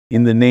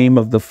In the name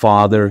of the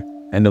Father,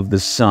 and of the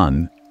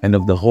Son, and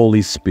of the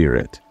Holy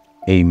Spirit.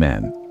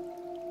 Amen.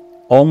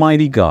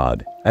 Almighty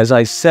God, as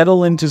I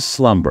settle into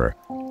slumber,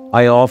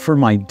 I offer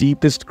my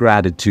deepest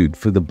gratitude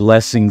for the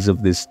blessings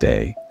of this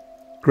day.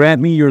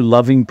 Grant me your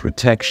loving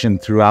protection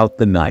throughout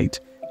the night,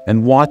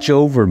 and watch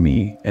over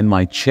me and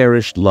my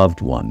cherished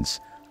loved ones,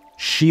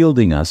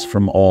 shielding us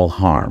from all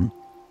harm.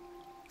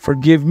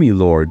 Forgive me,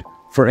 Lord,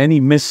 for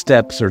any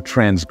missteps or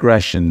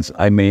transgressions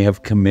I may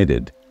have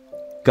committed.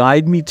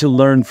 Guide me to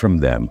learn from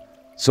them,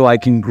 so I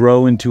can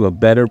grow into a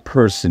better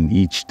person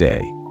each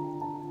day.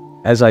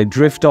 As I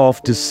drift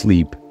off to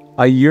sleep,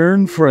 I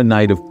yearn for a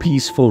night of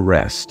peaceful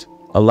rest,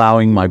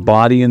 allowing my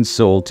body and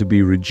soul to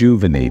be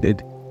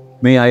rejuvenated.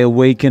 May I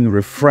awaken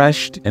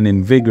refreshed and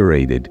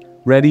invigorated,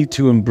 ready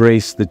to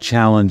embrace the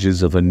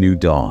challenges of a new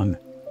dawn.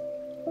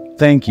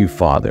 Thank you,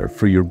 Father,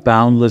 for your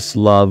boundless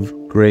love,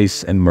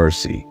 grace, and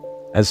mercy.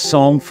 As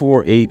Psalm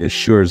 4:8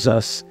 assures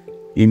us,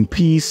 "In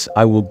peace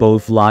I will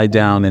both lie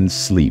down and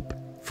sleep,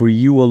 for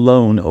you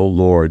alone, O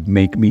Lord,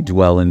 make me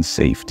dwell in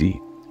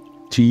safety."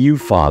 To you,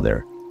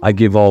 Father, I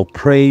give all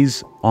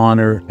praise,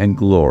 honor, and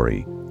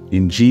glory.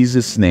 In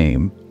Jesus'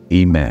 name,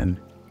 amen.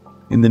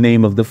 In the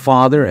name of the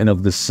Father, and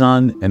of the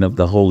Son, and of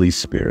the Holy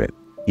Spirit.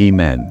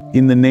 Amen.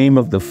 In the name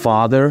of the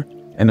Father,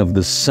 and of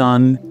the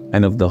Son,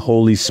 and of the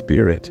Holy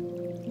Spirit.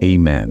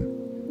 Amen.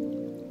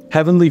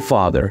 Heavenly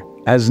Father,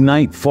 as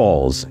night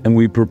falls and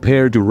we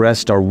prepare to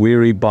rest our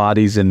weary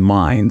bodies and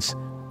minds,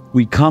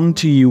 we come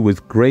to you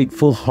with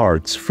grateful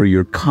hearts for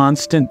your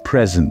constant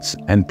presence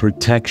and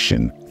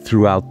protection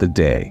throughout the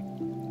day.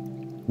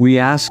 We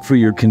ask for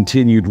your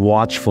continued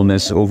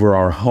watchfulness over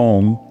our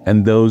home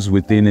and those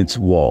within its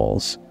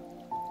walls.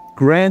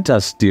 Grant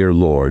us, dear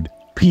Lord,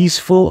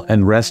 peaceful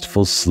and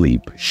restful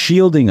sleep,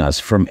 shielding us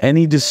from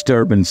any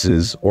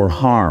disturbances or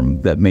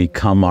harm that may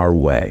come our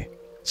way.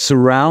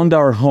 Surround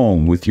our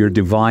home with your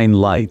divine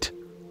light,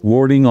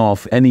 warding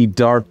off any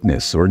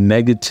darkness or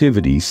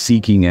negativity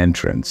seeking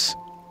entrance.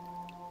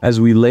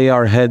 As we lay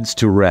our heads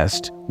to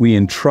rest, we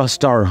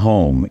entrust our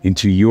home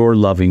into your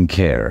loving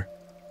care.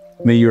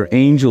 May your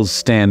angels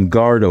stand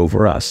guard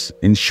over us,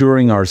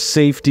 ensuring our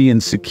safety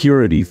and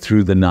security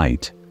through the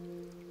night.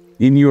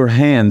 In your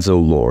hands, O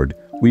Lord,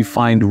 we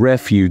find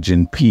refuge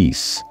and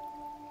peace.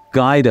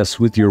 Guide us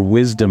with your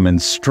wisdom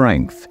and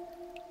strength,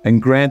 and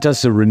grant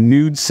us a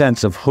renewed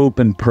sense of hope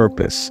and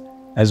purpose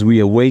as we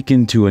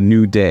awaken to a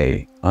new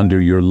day under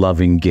your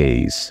loving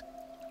gaze.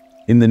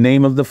 In the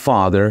name of the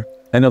Father,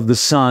 and of the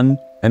Son,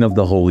 and of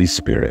the Holy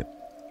Spirit.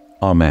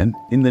 Amen.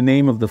 In the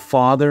name of the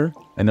Father,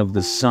 and of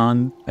the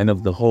Son, and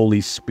of the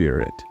Holy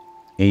Spirit.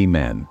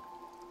 Amen.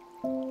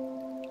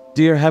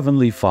 Dear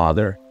Heavenly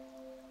Father,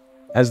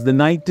 as the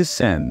night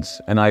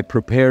descends and I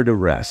prepare to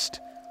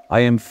rest, I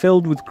am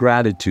filled with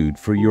gratitude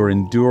for your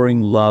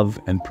enduring love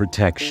and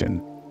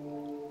protection.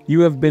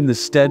 You have been the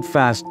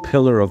steadfast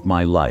pillar of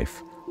my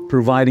life,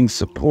 providing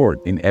support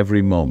in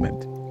every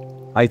moment.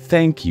 I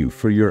thank you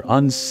for your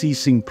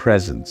unceasing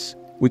presence,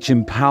 which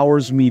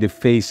empowers me to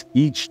face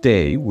each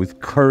day with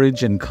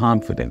courage and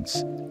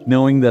confidence,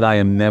 knowing that I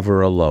am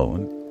never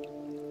alone.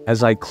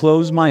 As I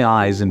close my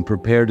eyes and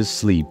prepare to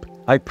sleep,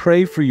 I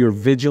pray for your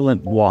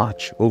vigilant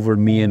watch over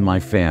me and my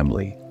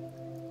family.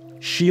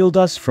 Shield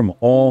us from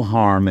all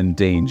harm and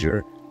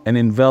danger, and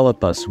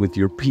envelop us with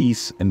your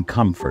peace and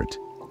comfort.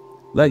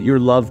 Let your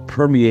love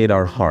permeate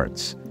our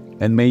hearts,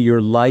 and may your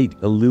light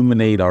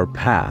illuminate our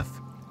path,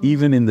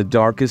 even in the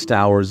darkest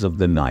hours of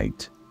the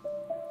night.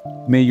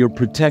 May your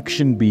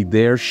protection be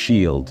their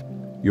shield,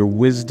 your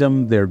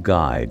wisdom their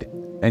guide,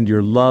 and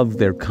your love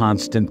their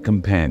constant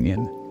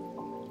companion.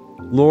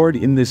 Lord,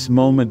 in this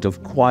moment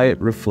of quiet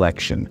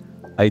reflection,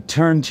 I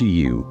turn to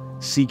you,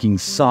 seeking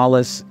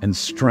solace and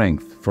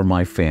strength for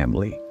my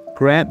family.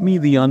 Grant me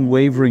the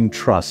unwavering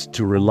trust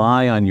to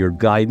rely on your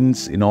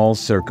guidance in all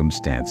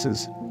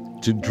circumstances,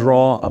 to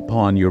draw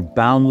upon your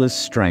boundless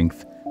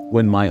strength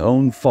when my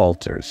own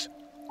falters,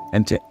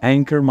 and to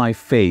anchor my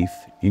faith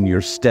in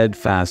your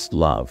steadfast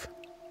love.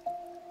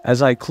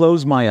 As I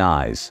close my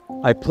eyes,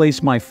 I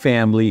place my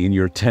family in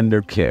your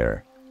tender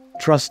care,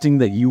 trusting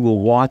that you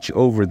will watch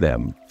over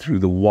them through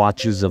the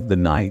watches of the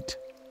night.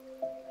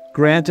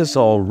 Grant us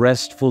all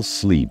restful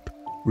sleep,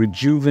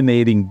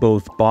 rejuvenating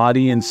both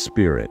body and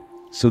spirit,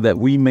 so that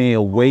we may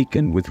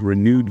awaken with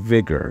renewed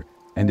vigor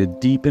and a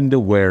deepened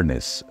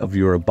awareness of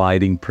your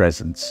abiding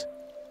presence.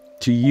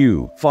 To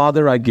you,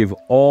 Father, I give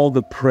all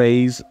the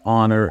praise,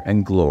 honor,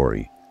 and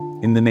glory.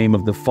 In the name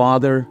of the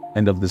Father,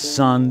 and of the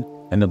Son,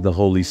 and of the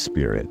Holy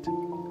Spirit.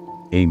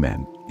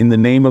 Amen. In the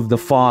name of the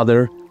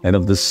Father, and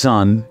of the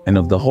Son, and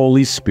of the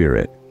Holy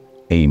Spirit.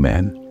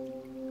 Amen.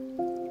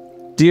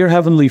 Dear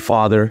Heavenly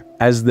Father,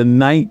 as the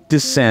night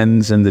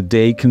descends and the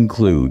day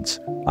concludes,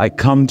 I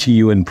come to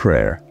you in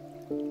prayer.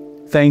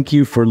 Thank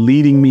you for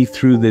leading me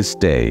through this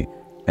day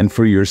and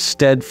for your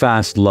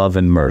steadfast love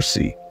and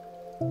mercy.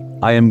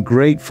 I am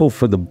grateful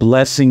for the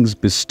blessings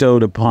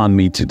bestowed upon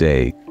me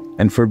today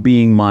and for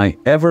being my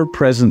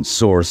ever-present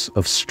source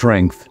of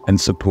strength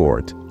and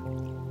support.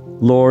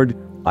 Lord,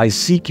 I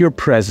seek your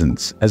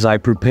presence as I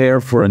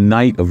prepare for a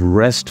night of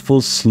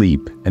restful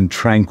sleep and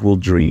tranquil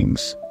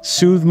dreams.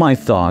 Soothe my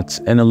thoughts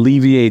and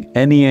alleviate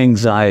any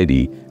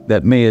anxiety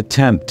that may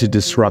attempt to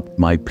disrupt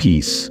my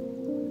peace.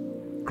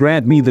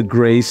 Grant me the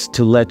grace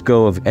to let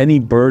go of any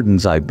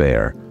burdens I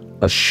bear,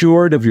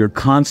 assured of your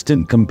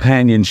constant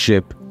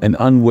companionship and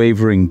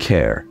unwavering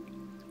care.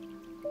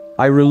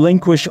 I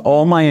relinquish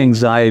all my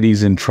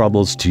anxieties and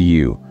troubles to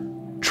you,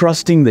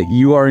 trusting that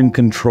you are in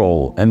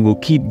control and will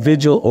keep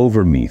vigil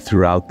over me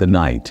throughout the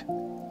night.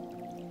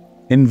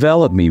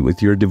 Envelop me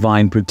with your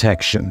divine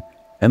protection,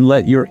 and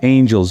let your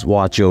angels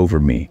watch over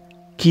me,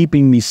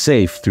 keeping me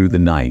safe through the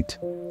night.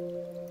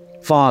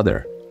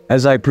 Father,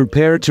 as I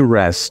prepare to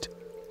rest,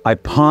 I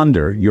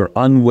ponder your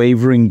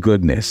unwavering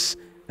goodness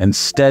and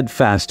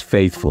steadfast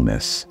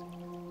faithfulness.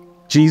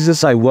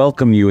 Jesus, I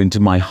welcome you into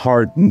my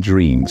heart and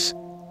dreams.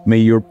 May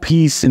your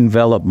peace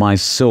envelop my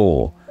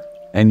soul,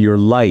 and your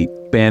light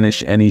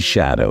banish any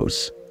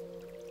shadows.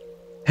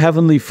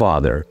 Heavenly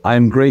Father, I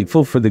am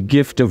grateful for the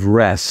gift of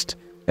rest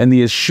and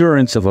the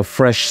assurance of a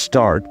fresh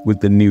start with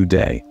the new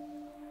day.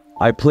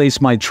 I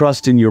place my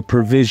trust in your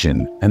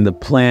provision and the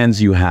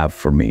plans you have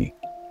for me.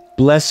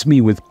 Bless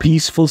me with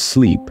peaceful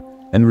sleep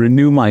and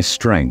renew my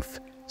strength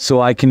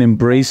so I can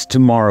embrace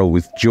tomorrow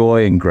with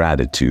joy and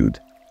gratitude.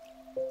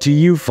 To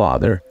you,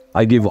 Father,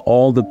 I give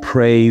all the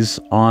praise,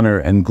 honor,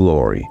 and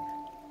glory.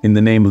 In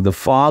the name of the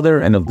Father,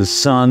 and of the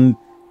Son,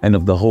 and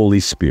of the Holy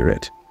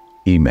Spirit.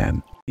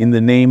 Amen. In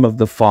the name of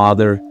the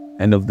Father,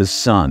 and of the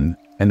Son,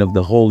 and of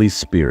the Holy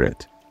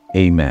Spirit.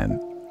 Amen.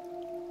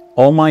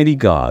 Almighty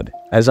God,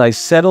 as I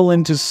settle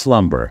into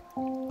slumber,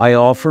 I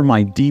offer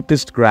my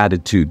deepest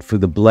gratitude for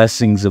the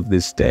blessings of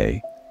this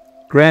day.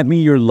 Grant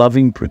me your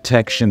loving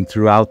protection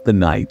throughout the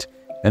night,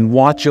 and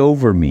watch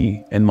over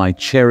me and my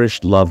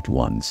cherished loved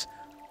ones,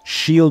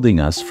 shielding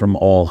us from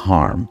all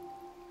harm.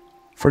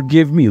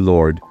 Forgive me,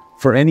 Lord,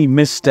 for any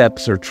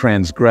missteps or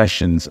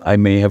transgressions I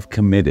may have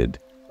committed.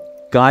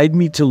 Guide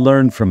me to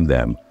learn from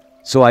them,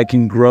 so I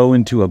can grow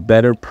into a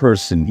better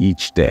person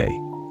each day.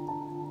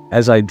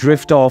 As I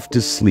drift off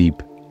to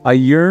sleep, I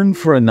yearn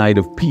for a night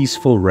of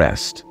peaceful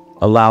rest,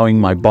 allowing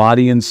my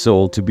body and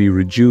soul to be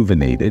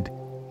rejuvenated.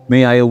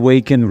 May I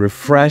awaken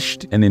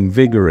refreshed and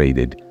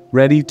invigorated,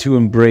 ready to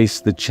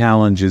embrace the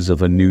challenges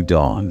of a new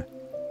dawn.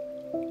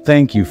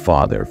 Thank you,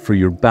 Father, for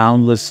your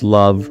boundless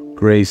love,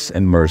 grace,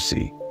 and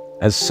mercy.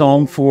 As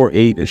Psalm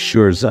 4:8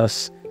 assures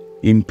us,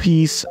 in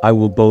peace I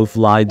will both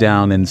lie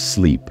down and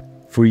sleep,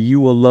 for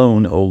you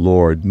alone, O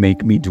Lord,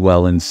 make me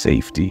dwell in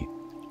safety.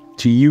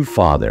 To you,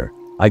 Father,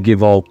 I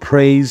give all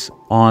praise,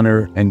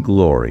 honor, and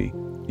glory.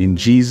 In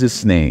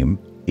Jesus' name,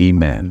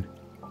 amen.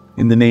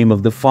 In the name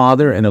of the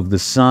Father, and of the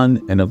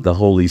Son, and of the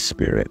Holy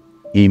Spirit.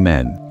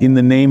 Amen. In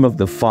the name of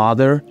the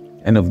Father,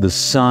 and of the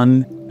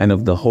Son, and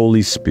of the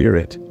Holy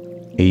Spirit.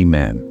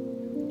 Amen.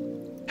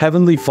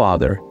 Heavenly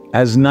Father,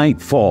 as night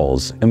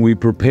falls and we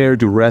prepare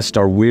to rest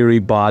our weary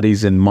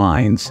bodies and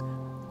minds,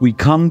 we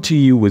come to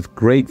you with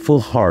grateful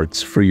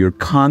hearts for your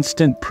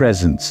constant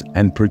presence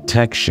and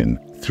protection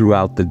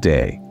throughout the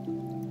day.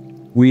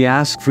 We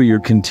ask for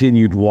your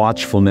continued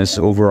watchfulness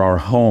over our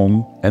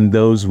home and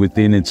those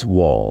within its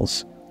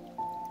walls.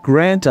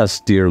 Grant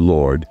us, dear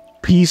Lord,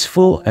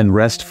 peaceful and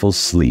restful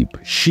sleep,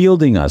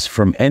 shielding us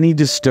from any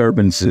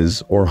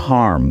disturbances or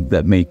harm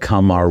that may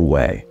come our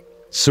way.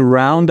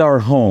 Surround our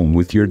home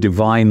with your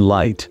divine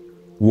light,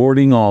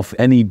 warding off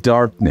any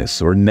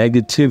darkness or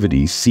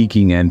negativity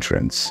seeking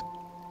entrance.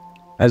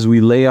 As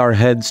we lay our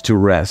heads to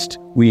rest,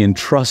 we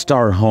entrust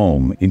our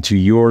home into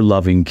your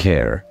loving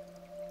care.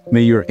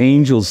 May your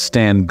angels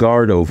stand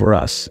guard over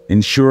us,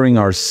 ensuring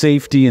our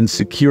safety and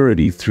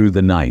security through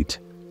the night.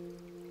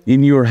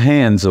 In your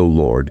hands, O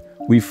Lord,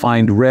 we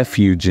find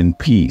refuge and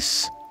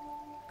peace.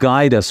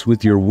 Guide us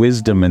with your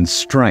wisdom and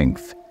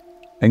strength,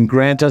 and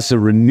grant us a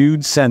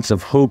renewed sense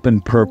of hope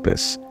and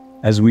purpose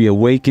as we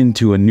awaken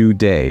to a new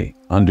day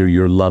under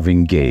your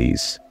loving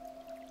gaze.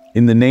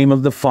 In the name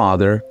of the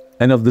Father,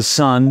 and of the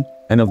Son,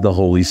 and of the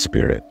Holy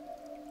Spirit.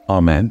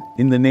 Amen.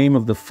 In the name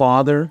of the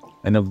Father,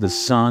 and of the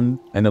Son,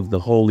 and of the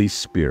Holy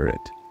Spirit.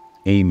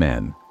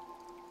 Amen.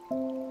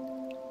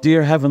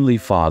 Dear Heavenly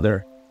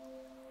Father,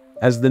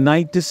 as the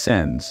night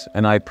descends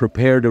and I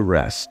prepare to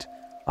rest,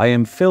 I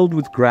am filled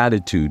with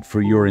gratitude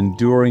for your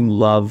enduring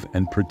love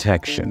and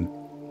protection.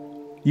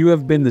 You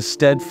have been the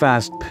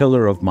steadfast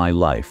pillar of my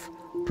life,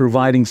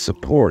 providing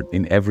support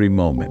in every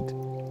moment.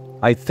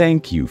 I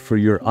thank you for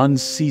your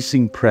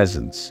unceasing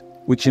presence,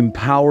 which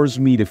empowers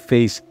me to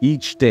face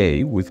each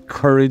day with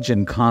courage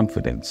and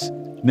confidence,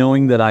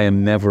 knowing that I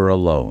am never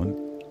alone.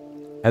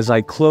 As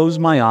I close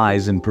my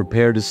eyes and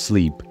prepare to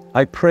sleep,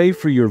 I pray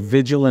for your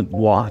vigilant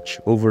watch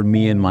over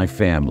me and my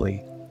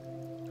family.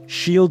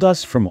 Shield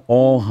us from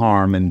all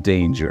harm and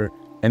danger,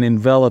 and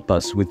envelop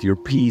us with your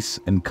peace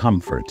and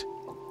comfort.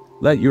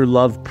 Let your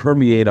love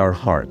permeate our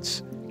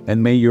hearts,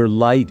 and may your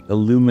light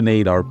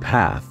illuminate our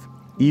path,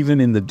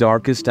 even in the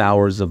darkest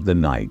hours of the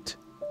night.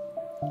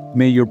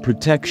 May your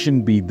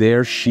protection be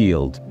their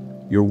shield,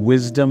 your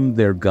wisdom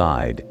their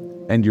guide,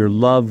 and your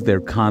love their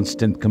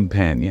constant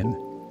companion.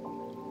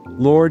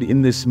 Lord,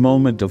 in this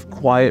moment of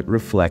quiet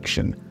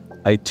reflection,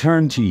 I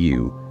turn to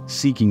you,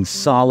 seeking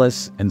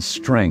solace and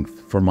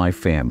strength for my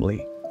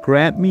family.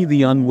 Grant me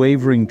the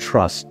unwavering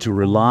trust to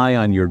rely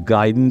on your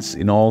guidance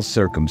in all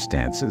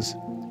circumstances,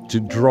 to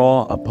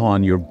draw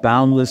upon your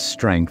boundless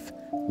strength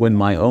when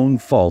my own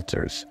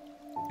falters,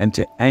 and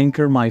to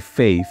anchor my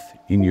faith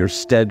in your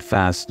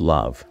steadfast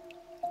love.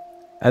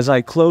 As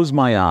I close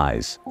my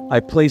eyes, I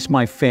place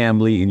my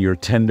family in your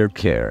tender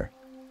care,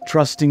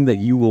 trusting that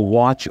you will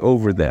watch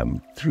over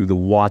them through the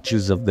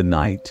watches of the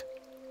night.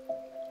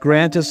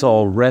 Grant us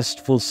all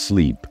restful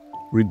sleep,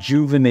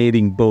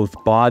 rejuvenating both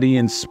body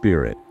and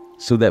spirit,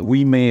 so that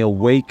we may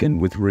awaken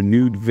with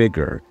renewed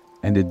vigor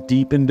and a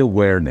deepened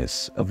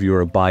awareness of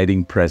your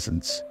abiding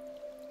presence.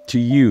 To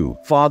you,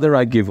 Father,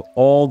 I give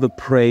all the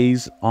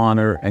praise,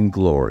 honor, and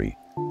glory.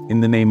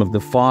 In the name of the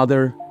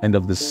Father, and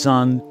of the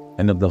Son,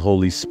 and of the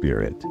Holy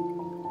Spirit.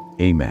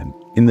 Amen.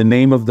 In the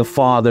name of the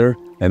Father,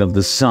 and of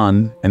the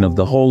Son, and of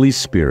the Holy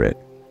Spirit.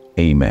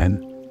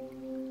 Amen.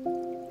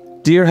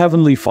 Dear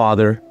Heavenly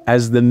Father,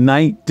 as the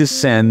night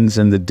descends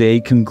and the day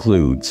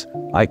concludes,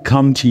 I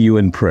come to you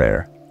in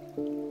prayer.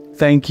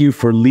 Thank you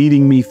for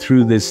leading me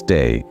through this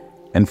day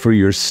and for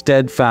your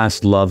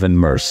steadfast love and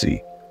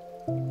mercy.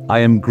 I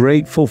am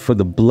grateful for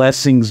the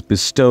blessings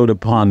bestowed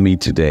upon me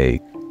today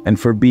and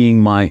for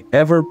being my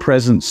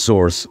ever-present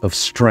source of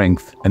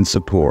strength and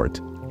support.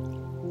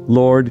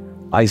 Lord,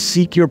 I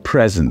seek your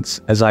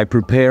presence as I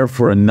prepare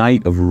for a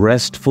night of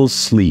restful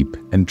sleep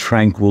and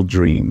tranquil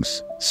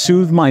dreams.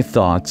 Soothe my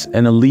thoughts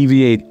and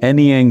alleviate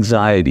any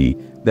anxiety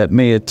that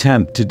may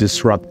attempt to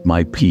disrupt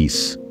my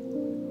peace.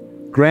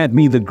 Grant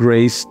me the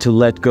grace to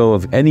let go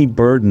of any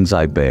burdens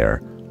I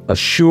bear,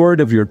 assured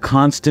of your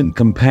constant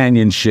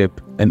companionship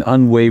and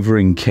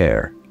unwavering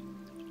care.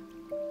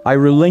 I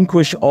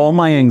relinquish all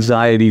my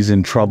anxieties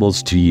and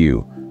troubles to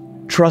you,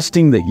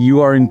 trusting that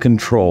you are in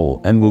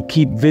control and will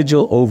keep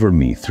vigil over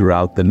me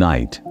throughout the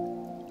night.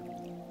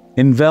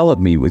 Envelop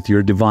me with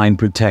your divine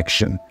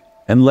protection,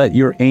 and let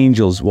your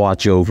angels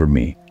watch over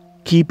me,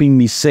 keeping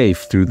me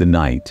safe through the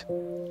night.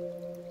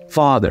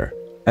 Father,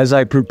 as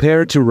I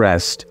prepare to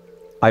rest,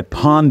 I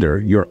ponder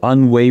your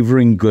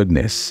unwavering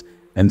goodness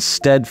and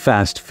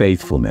steadfast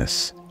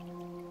faithfulness.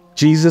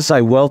 Jesus,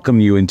 I welcome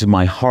you into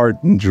my heart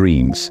and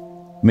dreams.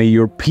 May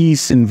your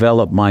peace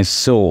envelop my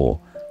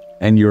soul,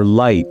 and your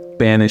light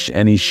banish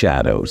any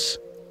shadows.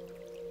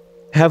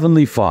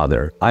 Heavenly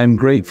Father, I am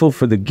grateful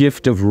for the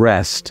gift of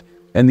rest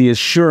and the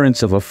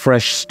assurance of a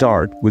fresh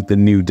start with the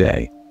new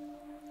day.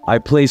 I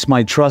place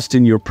my trust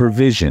in your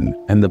provision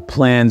and the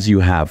plans you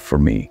have for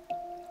me.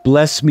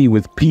 Bless me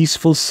with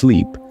peaceful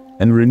sleep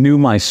and renew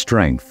my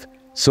strength,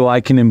 so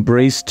I can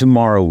embrace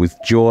tomorrow with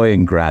joy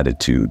and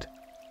gratitude.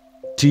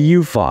 To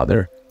you,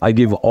 Father, I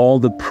give all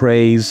the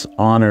praise,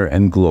 honor,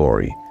 and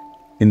glory.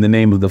 In the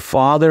name of the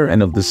Father,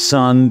 and of the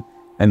Son,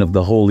 and of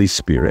the Holy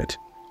Spirit.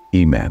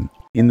 Amen.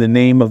 In the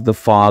name of the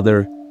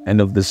Father, and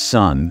of the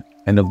Son,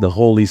 and of the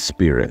Holy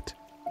Spirit.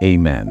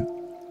 Amen.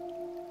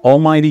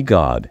 Almighty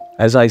God,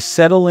 as I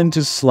settle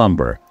into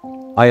slumber,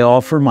 I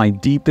offer my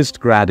deepest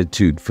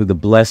gratitude for the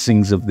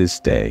blessings of this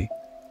day.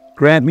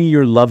 Grant me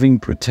your loving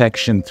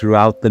protection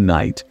throughout the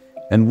night,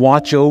 and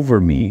watch over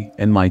me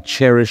and my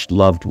cherished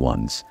loved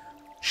ones,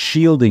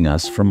 shielding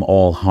us from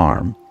all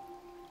harm.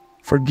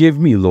 Forgive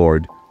me,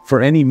 Lord,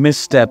 for any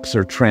missteps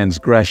or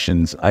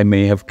transgressions I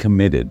may have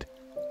committed.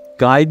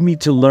 Guide me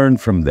to learn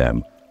from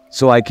them,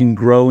 so I can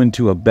grow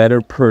into a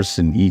better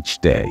person each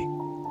day.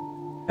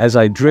 As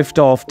I drift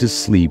off to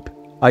sleep,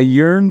 I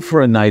yearn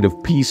for a night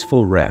of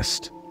peaceful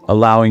rest,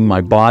 allowing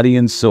my body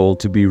and soul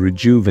to be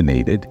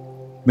rejuvenated.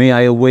 May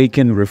I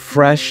awaken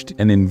refreshed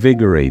and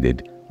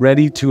invigorated,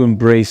 ready to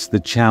embrace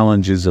the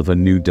challenges of a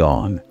new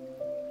dawn.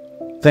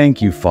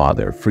 Thank you,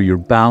 Father, for your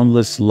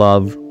boundless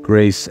love,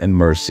 grace, and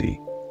mercy.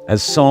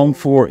 As Psalm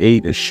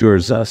 4:8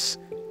 assures us,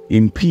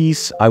 in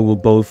peace I will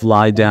both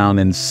lie down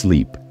and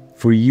sleep,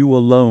 for you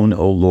alone,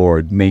 O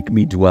Lord, make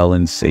me dwell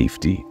in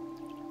safety.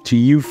 To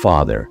you,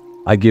 Father,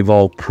 I give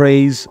all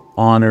praise,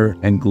 honor,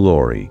 and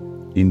glory.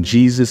 In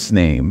Jesus'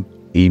 name,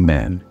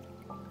 amen.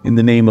 In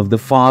the name of the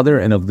Father,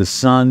 and of the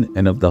Son,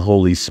 and of the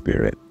Holy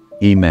Spirit.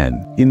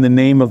 Amen. In the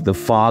name of the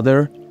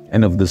Father,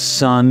 and of the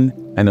Son,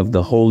 and of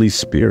the Holy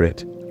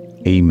Spirit.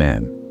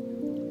 Amen.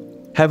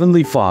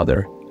 Heavenly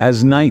Father,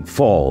 as night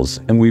falls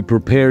and we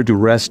prepare to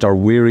rest our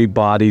weary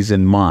bodies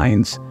and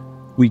minds,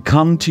 we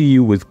come to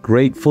you with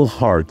grateful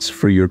hearts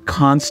for your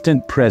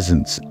constant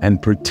presence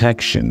and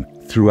protection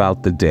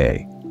throughout the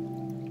day.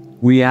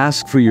 We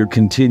ask for your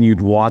continued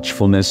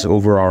watchfulness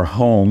over our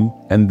home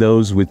and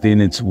those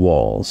within its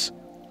walls.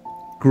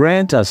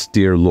 Grant us,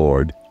 dear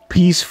Lord,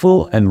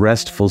 peaceful and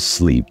restful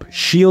sleep,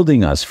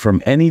 shielding us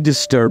from any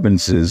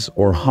disturbances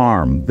or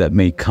harm that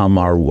may come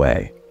our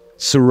way.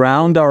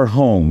 Surround our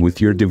home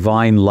with your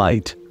divine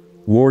light,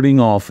 warding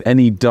off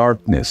any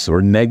darkness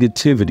or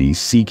negativity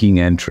seeking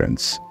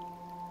entrance.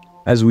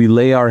 As we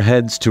lay our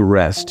heads to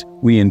rest,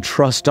 we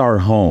entrust our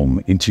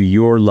home into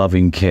your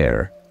loving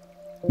care.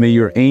 May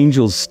your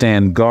angels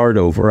stand guard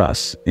over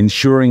us,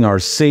 ensuring our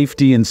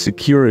safety and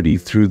security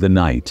through the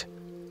night.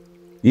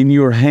 In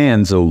your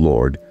hands, O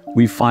Lord,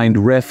 we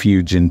find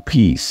refuge and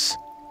peace.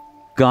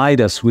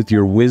 Guide us with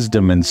your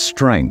wisdom and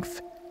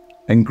strength,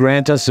 and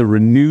grant us a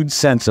renewed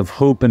sense of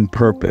hope and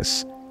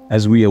purpose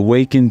as we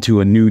awaken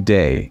to a new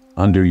day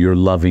under your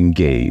loving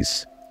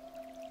gaze.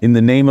 In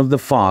the name of the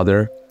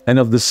Father, and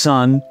of the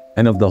Son,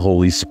 and of the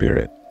Holy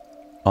Spirit.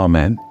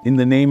 Amen. In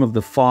the name of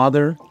the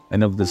Father,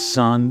 and of the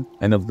Son,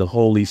 and of the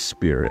Holy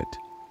Spirit.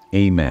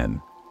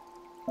 Amen.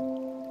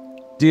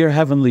 Dear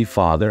Heavenly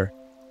Father,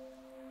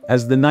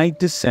 as the night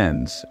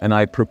descends and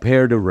I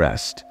prepare to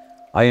rest,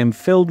 I am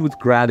filled with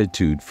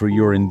gratitude for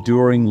your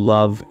enduring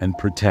love and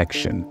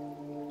protection.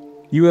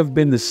 You have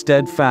been the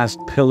steadfast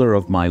pillar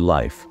of my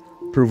life,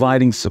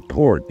 providing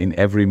support in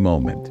every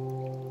moment.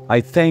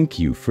 I thank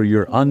you for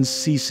your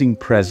unceasing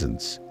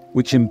presence,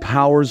 which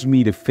empowers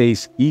me to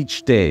face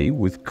each day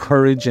with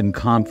courage and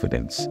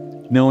confidence,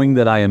 knowing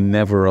that I am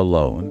never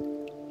alone.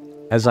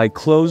 As I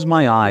close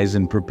my eyes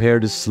and prepare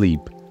to sleep,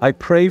 I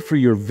pray for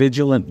your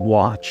vigilant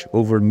watch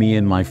over me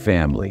and my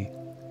family.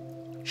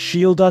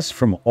 Shield us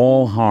from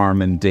all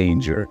harm and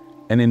danger,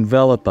 and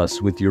envelop us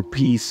with your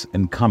peace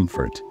and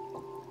comfort.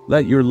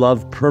 Let your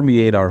love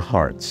permeate our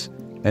hearts,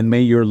 and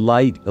may your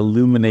light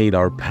illuminate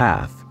our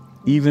path,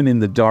 even in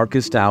the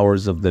darkest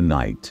hours of the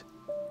night.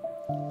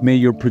 May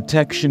your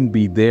protection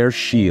be their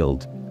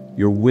shield,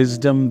 your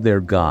wisdom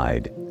their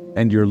guide,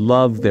 and your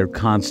love their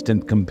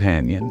constant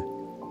companion.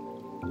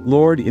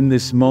 Lord, in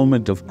this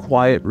moment of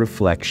quiet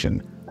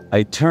reflection,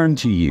 I turn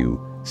to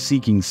you,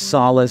 seeking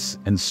solace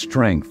and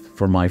strength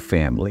for my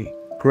family.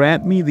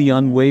 Grant me the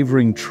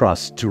unwavering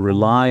trust to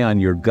rely on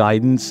your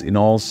guidance in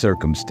all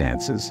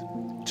circumstances,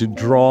 to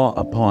draw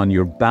upon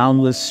your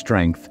boundless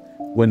strength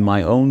when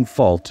my own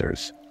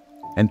falters,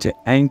 and to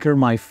anchor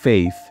my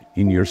faith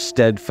in your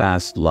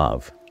steadfast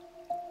love.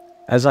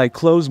 As I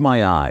close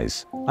my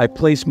eyes, I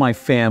place my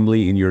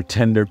family in your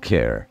tender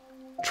care,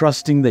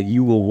 trusting that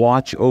you will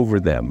watch over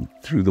them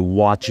through the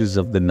watches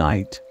of the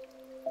night.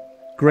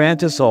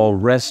 Grant us all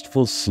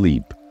restful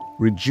sleep,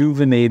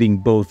 rejuvenating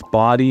both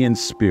body and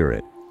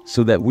spirit,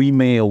 so that we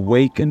may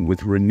awaken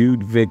with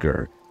renewed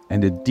vigor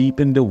and a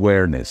deepened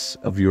awareness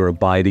of your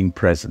abiding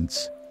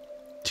presence.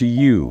 To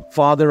you,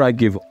 Father, I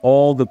give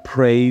all the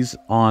praise,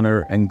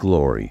 honor, and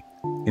glory.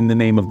 In the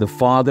name of the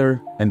Father,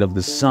 and of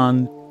the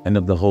Son, and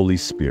of the Holy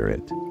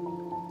Spirit.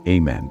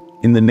 Amen.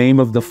 In the name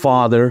of the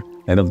Father,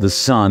 and of the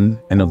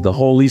Son, and of the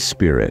Holy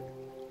Spirit.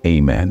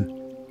 Amen.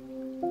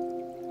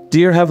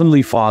 Dear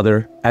Heavenly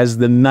Father, as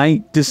the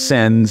night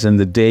descends and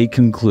the day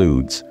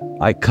concludes,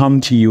 I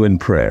come to you in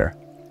prayer.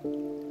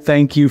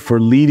 Thank you for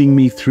leading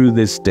me through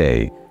this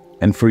day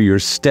and for your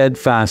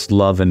steadfast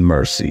love and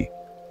mercy.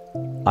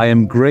 I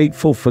am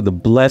grateful for the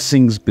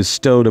blessings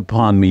bestowed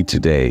upon me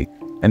today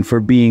and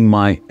for being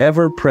my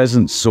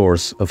ever-present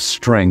source of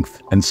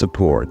strength and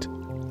support.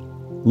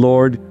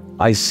 Lord,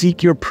 I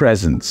seek your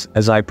presence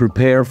as I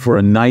prepare for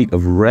a night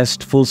of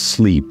restful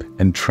sleep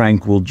and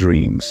tranquil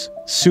dreams.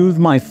 Soothe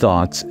my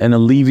thoughts and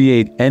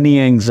alleviate any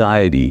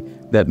anxiety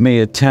that may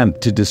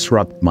attempt to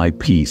disrupt my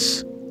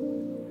peace.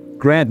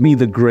 Grant me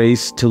the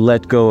grace to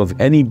let go of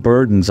any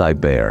burdens I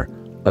bear,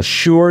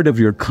 assured of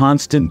your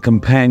constant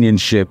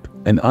companionship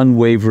and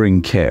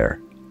unwavering care.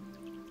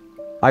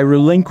 I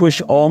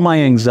relinquish all my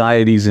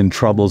anxieties and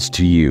troubles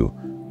to you,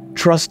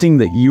 trusting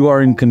that you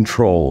are in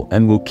control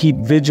and will keep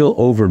vigil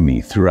over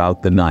me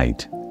throughout the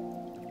night.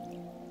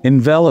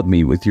 Envelop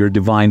me with your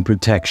divine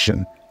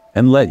protection,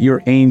 and let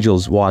your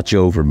angels watch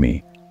over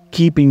me,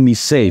 keeping me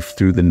safe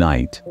through the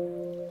night.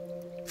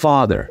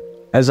 Father,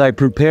 as I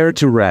prepare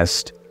to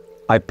rest,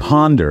 I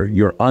ponder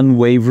your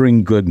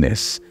unwavering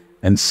goodness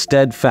and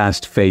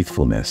steadfast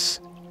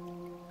faithfulness.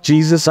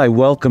 Jesus, I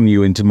welcome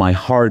you into my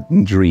heart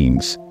and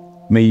dreams.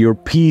 May your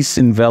peace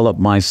envelop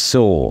my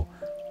soul,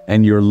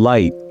 and your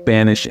light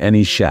banish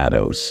any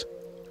shadows.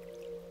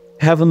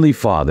 Heavenly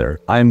Father,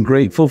 I am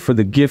grateful for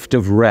the gift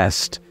of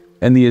rest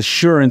and the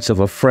assurance of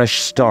a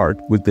fresh start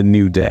with the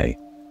new day.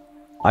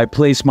 I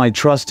place my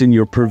trust in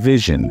your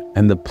provision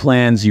and the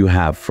plans you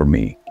have for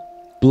me.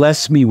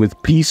 Bless me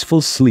with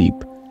peaceful sleep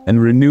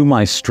and renew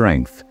my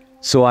strength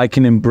so I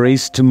can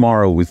embrace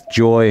tomorrow with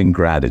joy and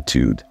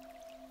gratitude.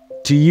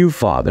 To you,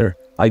 Father,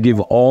 I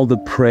give all the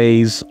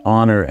praise,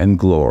 honor, and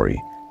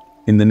glory.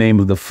 In the name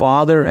of the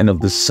Father, and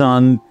of the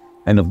Son,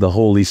 and of the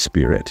Holy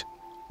Spirit.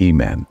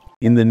 Amen.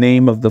 In the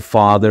name of the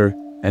Father,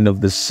 and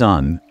of the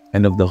Son,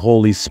 and of the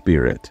Holy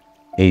Spirit.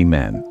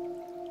 Amen.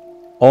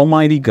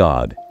 Almighty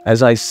God,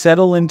 as I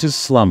settle into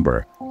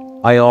slumber,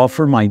 I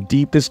offer my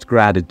deepest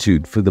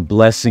gratitude for the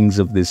blessings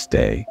of this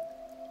day.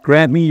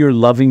 Grant me your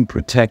loving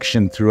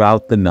protection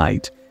throughout the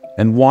night,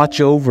 and watch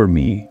over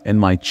me and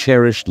my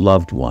cherished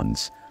loved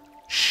ones,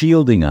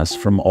 shielding us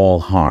from all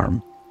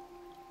harm.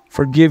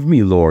 Forgive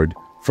me, Lord,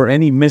 for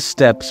any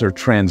missteps or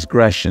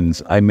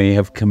transgressions I may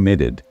have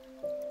committed.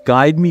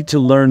 Guide me to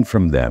learn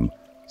from them,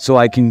 so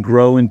I can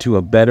grow into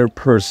a better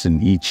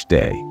person each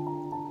day.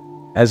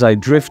 As I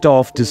drift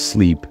off to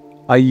sleep,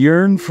 I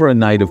yearn for a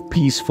night of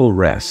peaceful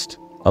rest,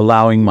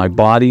 allowing my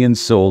body and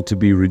soul to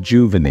be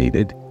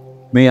rejuvenated.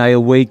 May I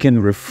awaken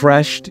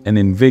refreshed and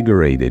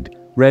invigorated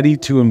ready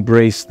to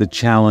embrace the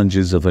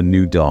challenges of a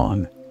new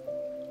dawn.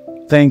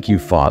 Thank you,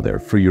 Father,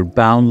 for your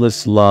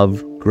boundless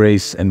love,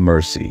 grace, and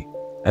mercy.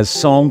 As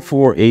Psalm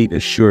 4:8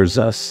 assures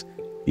us,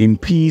 "In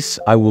peace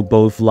I will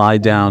both lie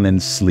down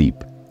and sleep,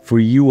 for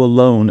you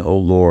alone, O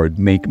Lord,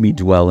 make me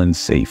dwell in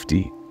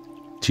safety."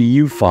 To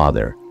you,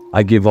 Father,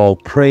 I give all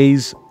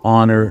praise,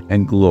 honor,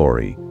 and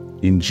glory.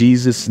 In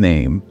Jesus'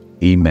 name,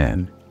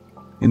 amen.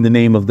 In the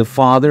name of the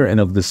Father,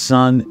 and of the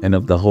Son, and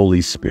of the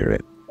Holy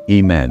Spirit.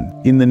 Amen.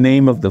 In the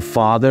name of the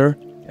Father,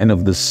 and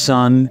of the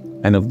Son,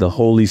 and of the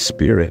Holy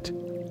Spirit.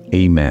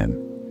 Amen.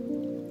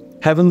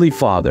 Heavenly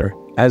Father,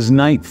 as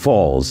night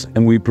falls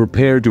and we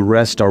prepare to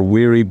rest our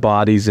weary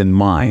bodies and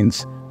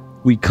minds,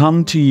 we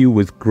come to you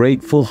with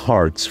grateful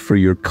hearts for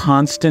your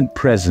constant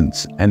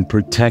presence and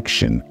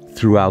protection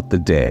throughout the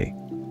day.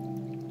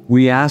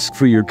 We ask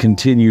for your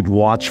continued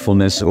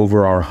watchfulness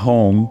over our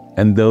home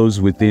and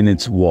those within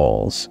its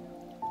walls.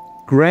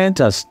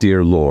 Grant us,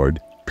 dear Lord,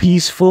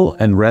 peaceful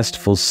and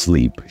restful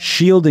sleep,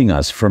 shielding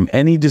us from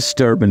any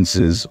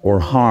disturbances or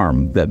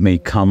harm that may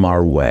come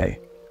our way.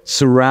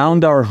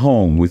 Surround our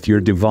home with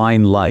your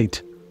divine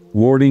light,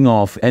 warding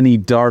off any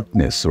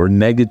darkness or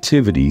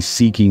negativity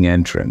seeking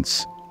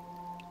entrance.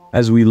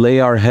 As we lay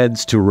our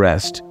heads to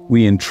rest,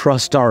 we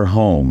entrust our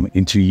home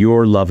into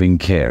your loving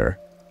care.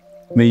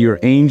 May your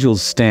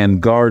angels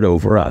stand guard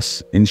over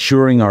us,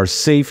 ensuring our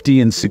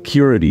safety and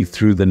security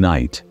through the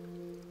night.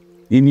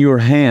 In your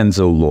hands,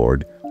 O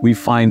Lord, we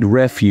find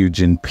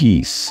refuge and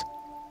peace.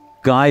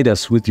 Guide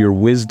us with your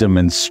wisdom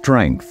and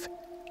strength,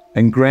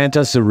 and grant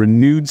us a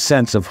renewed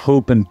sense of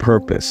hope and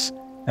purpose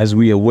as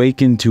we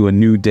awaken to a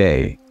new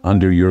day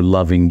under your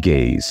loving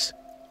gaze.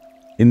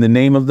 In the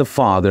name of the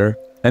Father,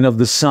 and of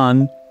the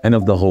Son, and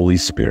of the Holy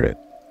Spirit.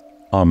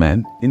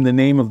 Amen. In the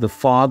name of the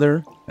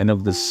Father, and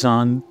of the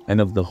Son,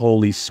 and of the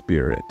Holy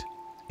Spirit.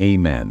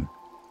 Amen.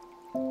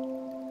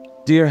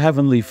 Dear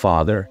Heavenly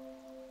Father,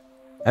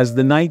 as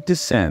the night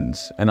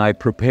descends and I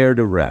prepare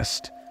to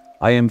rest,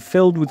 I am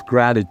filled with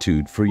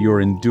gratitude for your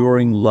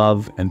enduring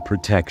love and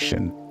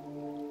protection.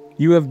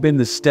 You have been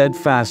the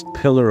steadfast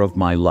pillar of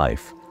my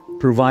life,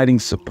 providing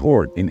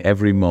support in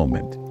every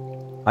moment.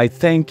 I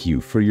thank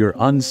you for your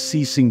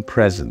unceasing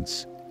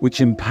presence, which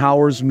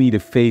empowers me to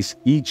face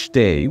each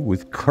day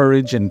with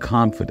courage and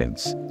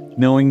confidence,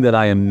 knowing that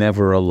I am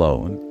never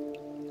alone.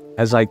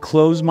 As I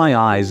close my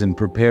eyes and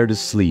prepare to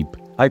sleep,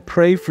 I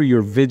pray for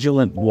your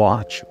vigilant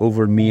watch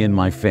over me and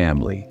my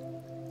family.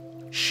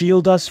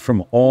 Shield us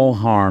from all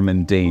harm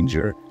and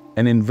danger,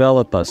 and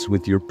envelop us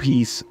with your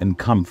peace and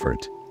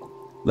comfort.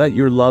 Let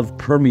your love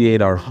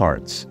permeate our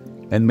hearts,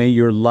 and may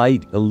your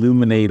light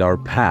illuminate our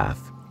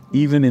path,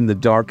 even in the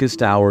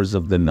darkest hours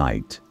of the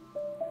night.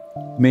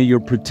 May your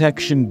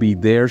protection be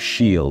their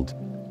shield,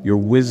 your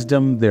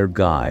wisdom their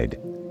guide,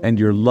 and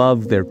your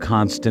love their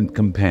constant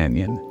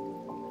companion.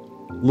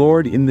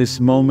 Lord, in this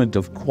moment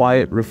of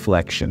quiet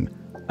reflection,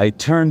 I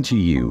turn to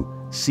you,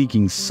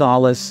 seeking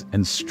solace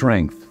and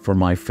strength for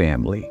my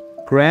family.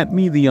 Grant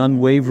me the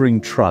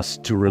unwavering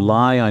trust to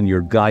rely on your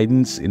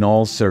guidance in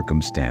all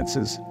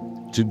circumstances,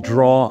 to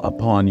draw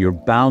upon your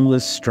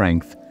boundless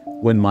strength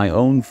when my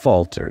own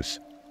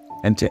falters,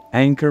 and to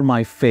anchor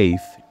my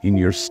faith in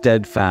your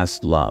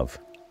steadfast love.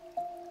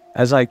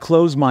 As I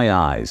close my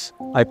eyes,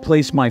 I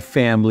place my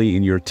family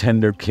in your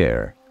tender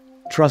care,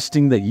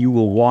 trusting that you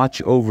will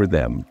watch over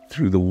them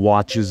through the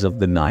watches of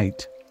the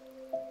night.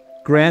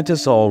 Grant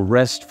us all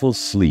restful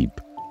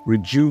sleep,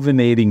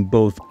 rejuvenating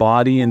both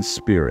body and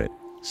spirit,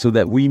 so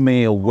that we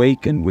may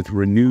awaken with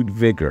renewed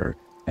vigor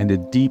and a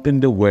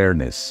deepened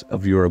awareness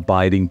of your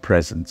abiding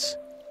presence.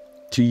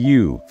 To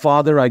you,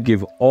 Father, I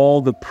give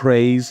all the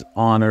praise,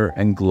 honor,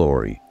 and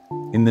glory.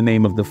 In the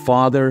name of the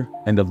Father,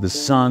 and of the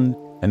Son,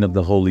 and of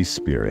the Holy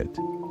Spirit.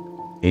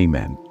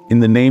 Amen. In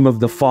the name of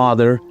the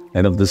Father,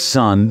 and of the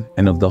Son,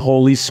 and of the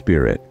Holy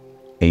Spirit.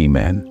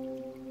 Amen.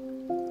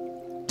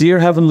 Dear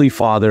Heavenly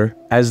Father,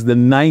 as the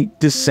night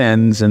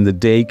descends and the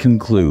day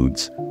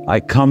concludes,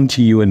 I come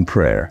to you in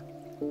prayer.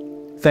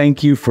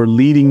 Thank you for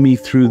leading me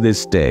through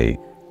this day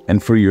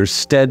and for your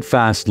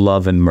steadfast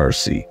love and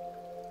mercy.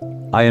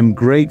 I am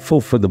grateful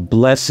for the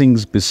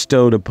blessings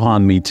bestowed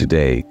upon me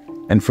today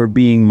and for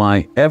being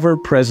my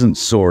ever-present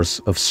source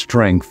of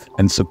strength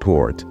and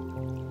support.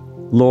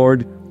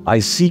 Lord, I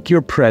seek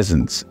your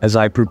presence as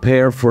I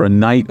prepare for a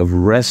night of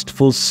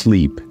restful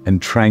sleep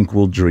and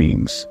tranquil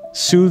dreams.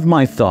 Soothe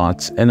my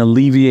thoughts and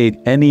alleviate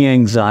any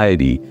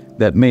anxiety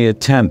that may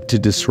attempt to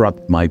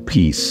disrupt my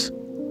peace.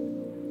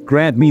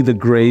 Grant me the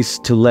grace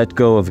to let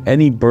go of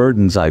any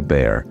burdens I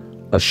bear,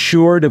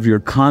 assured of your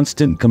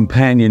constant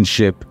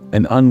companionship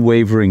and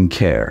unwavering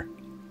care.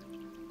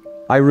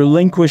 I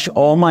relinquish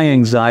all my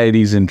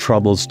anxieties and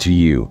troubles to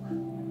you,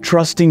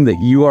 trusting that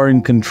you are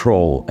in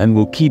control and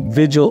will keep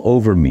vigil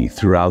over me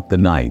throughout the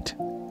night.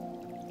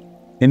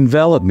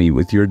 Envelop me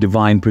with your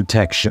divine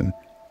protection,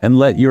 and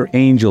let your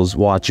angels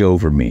watch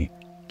over me,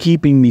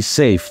 keeping me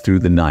safe through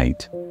the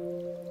night.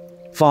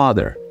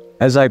 Father,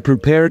 as I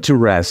prepare to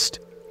rest,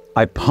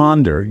 I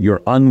ponder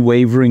your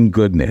unwavering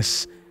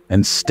goodness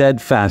and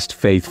steadfast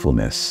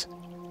faithfulness.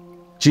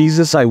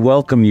 Jesus, I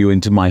welcome you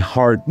into my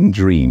heart and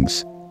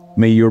dreams.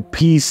 May your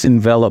peace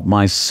envelop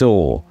my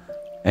soul,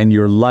 and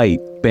your light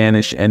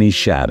banish any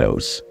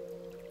shadows.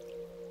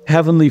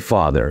 Heavenly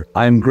Father,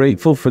 I am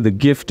grateful for the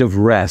gift of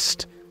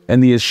rest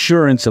and the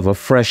assurance of a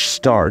fresh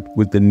start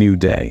with the new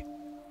day.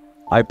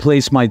 I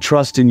place my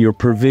trust in your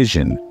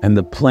provision and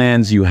the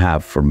plans you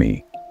have for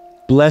me.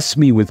 Bless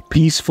me with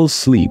peaceful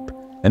sleep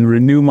and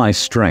renew my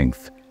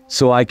strength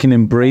so I can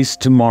embrace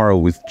tomorrow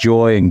with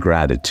joy and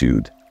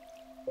gratitude.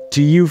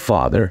 To you,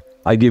 Father,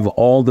 I give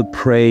all the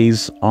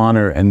praise,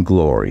 honor, and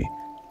glory.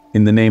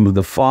 In the name of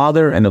the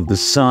Father, and of the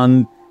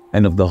Son,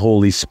 and of the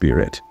Holy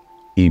Spirit.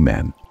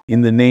 Amen.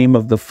 In the name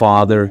of the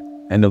Father,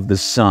 and of the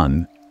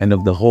Son, and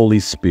of the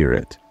Holy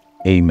Spirit.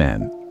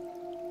 Amen.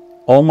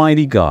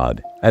 Almighty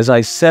God, as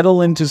I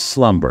settle into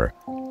slumber,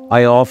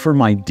 I offer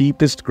my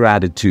deepest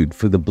gratitude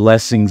for the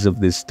blessings of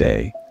this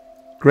day.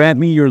 Grant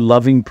me your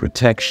loving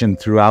protection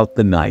throughout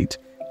the night,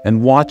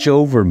 and watch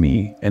over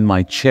me and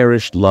my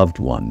cherished loved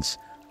ones,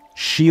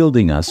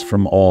 shielding us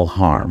from all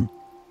harm.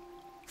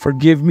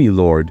 Forgive me,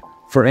 Lord,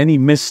 for any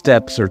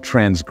missteps or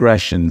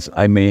transgressions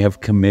I may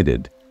have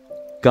committed.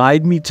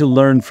 Guide me to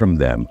learn from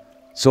them,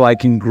 so I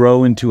can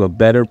grow into a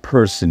better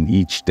person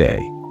each day.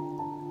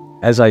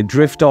 As I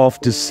drift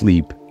off to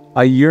sleep,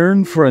 I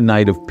yearn for a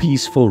night of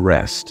peaceful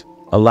rest,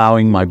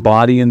 allowing my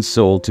body and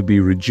soul to be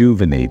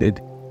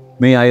rejuvenated.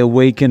 May I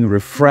awaken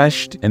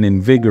refreshed and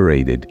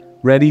invigorated,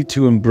 ready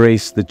to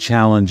embrace the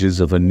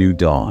challenges of a new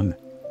dawn.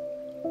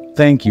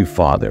 Thank you,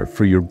 Father,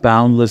 for your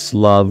boundless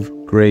love,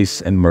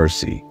 grace, and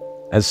mercy.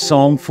 As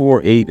Psalm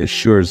 4:8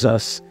 assures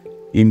us,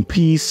 in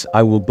peace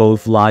I will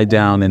both lie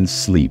down and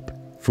sleep,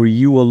 for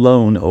you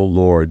alone, O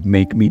Lord,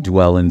 make me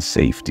dwell in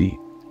safety.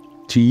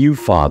 To you,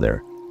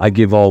 Father, I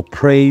give all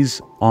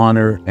praise,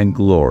 honor, and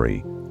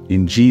glory.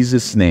 In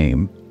Jesus'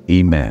 name,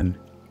 amen.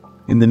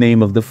 In the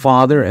name of the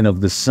Father, and of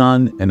the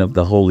Son, and of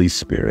the Holy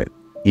Spirit.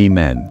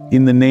 Amen.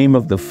 In the name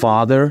of the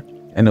Father,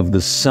 and of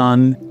the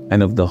Son,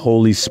 and of the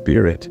Holy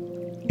Spirit.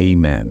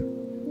 Amen.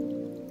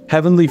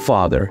 Heavenly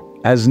Father,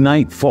 as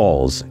night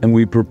falls and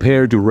we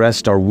prepare to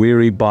rest our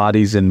weary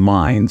bodies and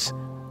minds,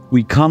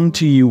 we come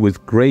to you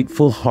with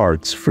grateful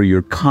hearts for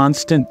your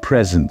constant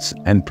presence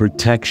and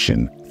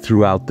protection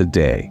throughout the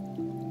day.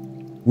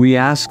 We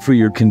ask for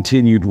your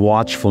continued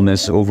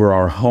watchfulness over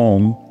our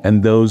home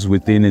and those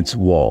within its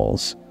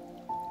walls.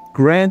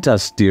 Grant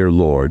us, dear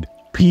Lord,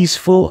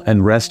 peaceful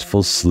and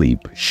restful sleep,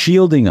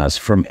 shielding us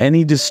from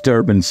any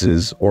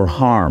disturbances or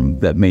harm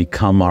that may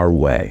come our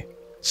way.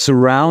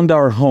 Surround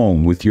our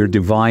home with your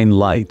divine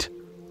light,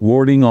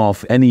 warding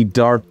off any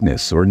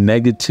darkness or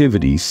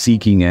negativity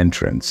seeking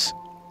entrance.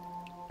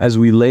 As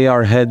we lay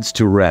our heads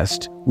to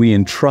rest, we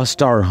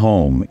entrust our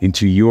home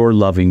into your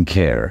loving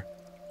care.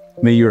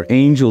 May your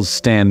angels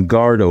stand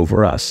guard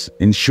over us,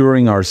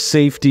 ensuring our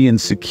safety and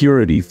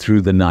security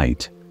through the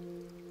night.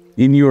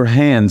 In your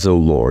hands, O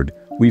Lord,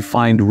 we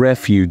find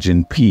refuge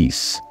and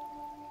peace.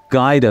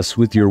 Guide us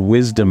with your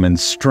wisdom and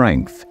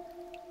strength,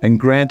 and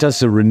grant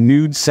us a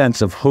renewed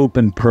sense of hope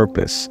and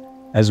purpose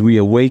as we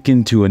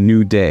awaken to a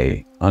new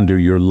day under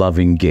your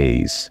loving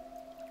gaze.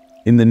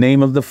 In the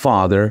name of the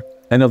Father,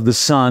 and of the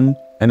Son,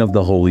 and of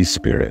the Holy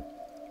Spirit.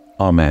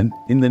 Amen.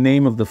 In the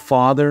name of the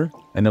Father,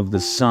 and of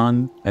the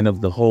Son, and of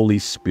the Holy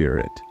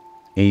Spirit.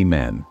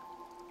 Amen.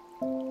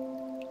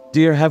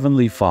 Dear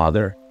Heavenly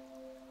Father,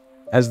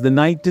 as the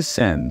night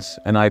descends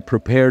and I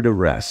prepare to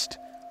rest,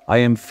 I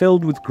am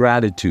filled with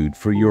gratitude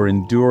for your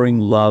enduring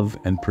love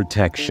and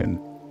protection.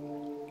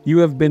 You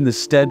have been the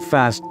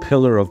steadfast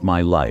pillar of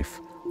my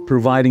life,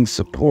 providing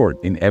support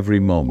in every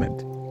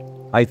moment.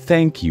 I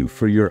thank you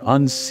for your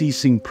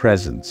unceasing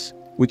presence,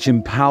 which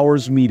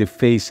empowers me to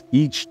face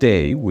each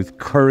day with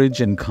courage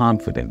and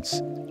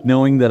confidence,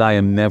 knowing that I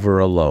am never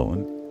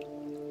alone.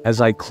 As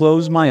I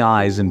close my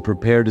eyes and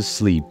prepare to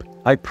sleep,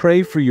 I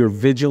pray for your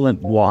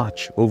vigilant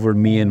watch over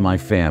me and my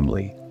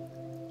family.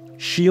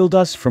 Shield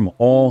us from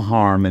all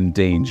harm and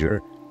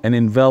danger, and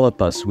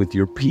envelop us with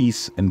your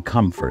peace and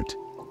comfort.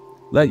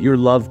 Let your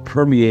love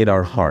permeate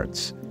our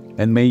hearts,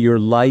 and may your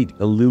light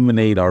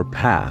illuminate our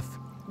path,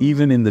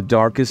 even in the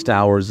darkest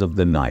hours of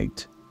the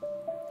night.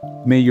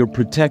 May your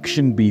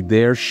protection be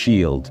their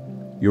shield,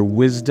 your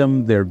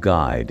wisdom their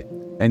guide,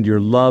 and your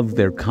love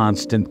their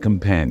constant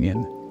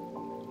companion.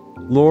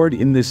 Lord,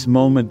 in this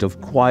moment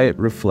of quiet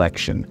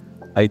reflection,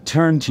 I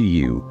turn to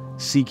you,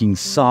 seeking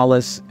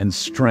solace and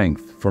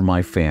strength for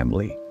my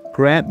family.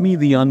 Grant me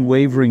the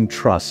unwavering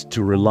trust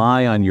to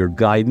rely on your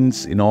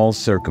guidance in all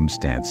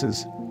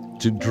circumstances,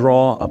 to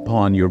draw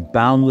upon your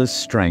boundless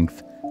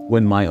strength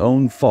when my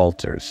own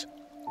falters,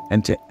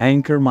 and to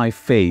anchor my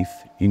faith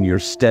in your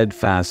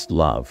steadfast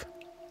love.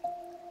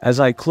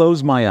 As I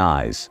close my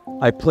eyes,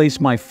 I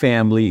place my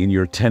family in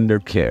your tender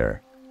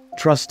care,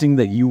 trusting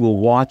that you will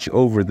watch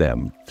over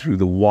them through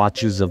the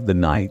watches of the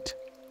night.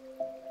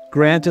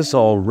 Grant us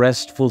all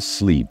restful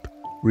sleep,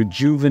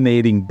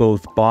 rejuvenating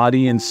both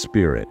body and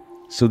spirit,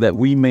 so that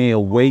we may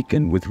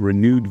awaken with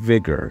renewed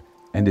vigor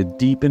and a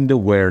deepened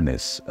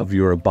awareness of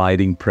your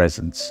abiding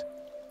presence.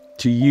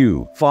 To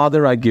you,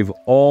 Father, I give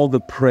all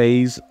the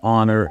praise,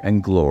 honor,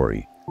 and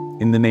glory.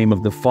 In the name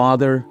of the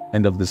Father,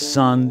 and of the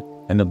Son,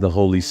 and of the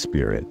Holy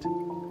Spirit.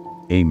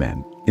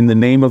 Amen. In the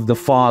name of the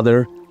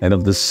Father, and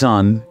of the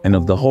Son, and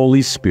of the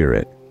Holy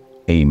Spirit.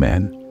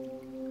 Amen.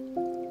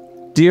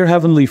 Dear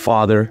Heavenly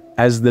Father,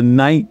 as the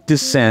night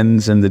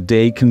descends and the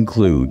day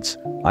concludes,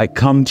 I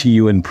come to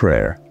you in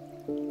prayer.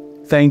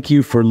 Thank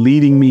you for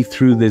leading me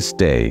through this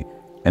day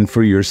and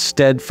for your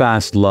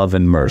steadfast love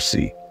and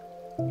mercy.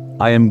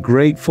 I am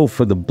grateful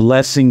for the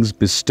blessings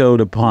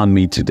bestowed upon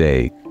me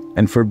today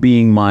and for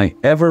being my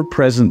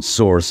ever-present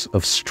source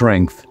of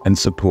strength and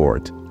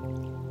support.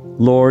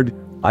 Lord,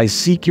 I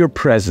seek your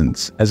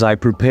presence as I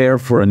prepare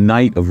for a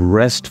night of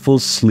restful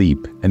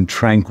sleep and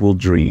tranquil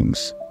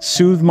dreams.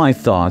 Soothe my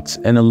thoughts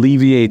and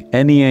alleviate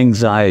any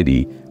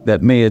anxiety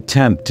that may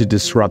attempt to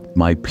disrupt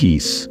my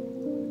peace.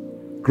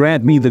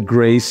 Grant me the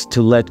grace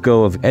to let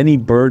go of any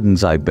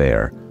burdens I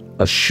bear,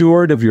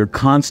 assured of your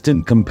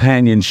constant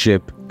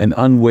companionship and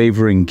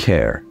unwavering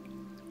care.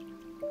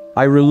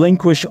 I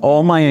relinquish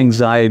all my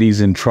anxieties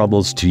and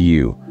troubles to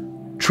you,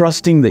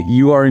 trusting that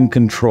you are in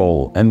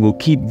control and will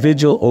keep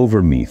vigil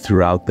over me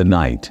throughout the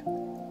night.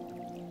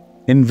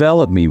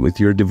 Envelop me with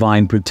your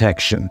divine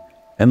protection,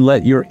 and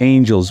let your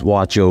angels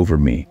watch over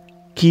me,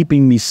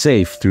 keeping me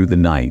safe through the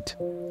night.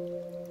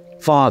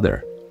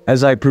 Father,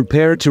 as I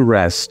prepare to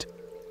rest,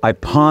 I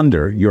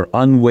ponder your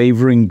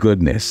unwavering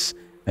goodness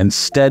and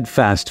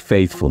steadfast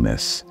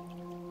faithfulness.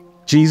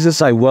 Jesus,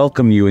 I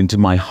welcome you into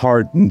my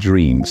heart and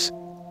dreams.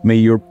 May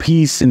your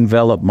peace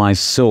envelop my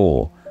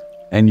soul,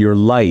 and your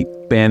light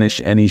banish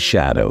any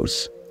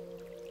shadows.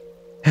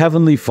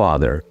 Heavenly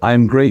Father, I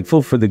am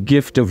grateful for the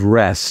gift of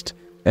rest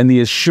and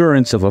the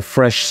assurance of a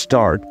fresh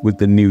start with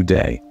the new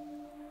day.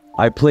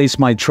 I place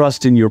my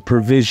trust in your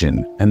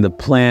provision and the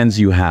plans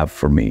you have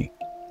for me.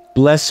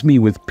 Bless me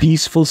with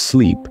peaceful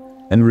sleep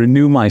and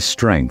renew my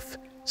strength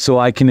so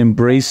I can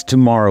embrace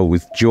tomorrow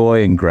with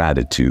joy and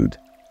gratitude.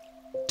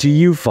 To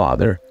you,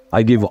 Father,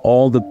 I give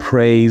all the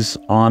praise,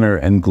 honor,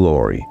 and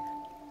glory.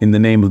 In the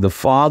name of the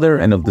Father,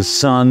 and of the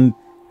Son,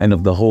 and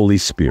of the Holy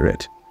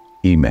Spirit.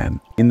 Amen.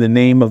 In the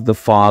name of the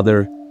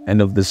Father,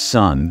 and of the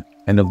Son,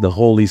 and of the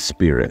Holy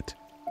Spirit.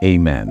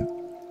 Amen.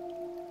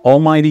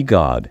 Almighty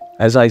God,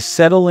 as I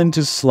settle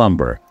into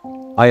slumber,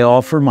 I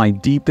offer my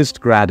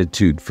deepest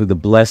gratitude for the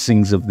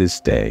blessings of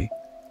this day.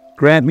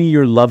 Grant me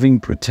your loving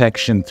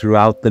protection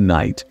throughout the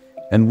night,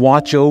 and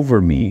watch over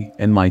me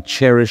and my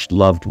cherished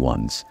loved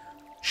ones,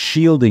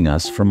 shielding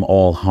us from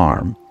all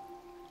harm.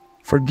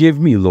 Forgive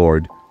me,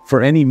 Lord,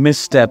 for any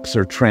missteps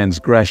or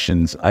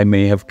transgressions I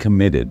may have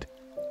committed.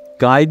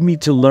 Guide me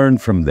to learn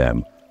from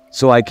them,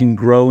 so I can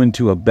grow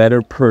into a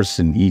better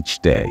person each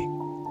day.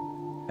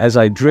 As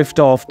I drift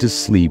off to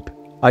sleep,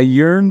 I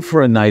yearn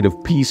for a night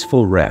of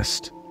peaceful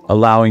rest,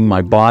 allowing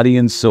my body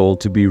and soul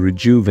to be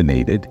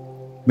rejuvenated.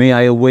 May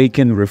I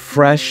awaken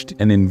refreshed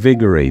and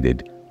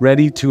invigorated,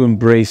 ready to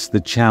embrace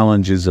the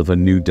challenges of a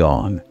new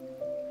dawn.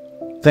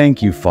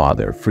 Thank you,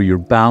 Father, for your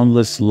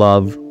boundless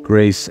love,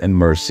 grace, and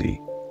mercy.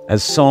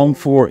 As Psalm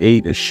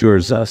 4:8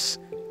 assures us,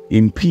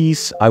 in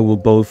peace I will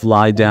both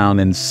lie down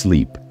and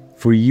sleep,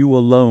 for you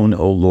alone,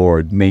 O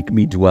Lord, make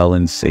me dwell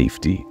in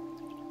safety.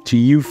 To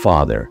you,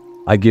 Father,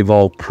 I give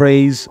all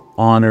praise,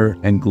 honor,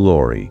 and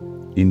glory.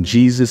 In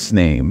Jesus'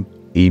 name,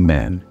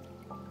 amen.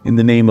 In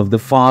the name of the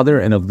Father,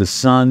 and of the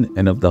Son,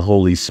 and of the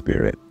Holy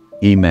Spirit.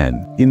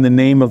 Amen. In the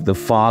name of the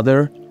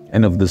Father,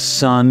 and of the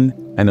Son,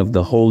 and of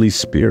the Holy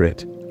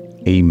Spirit.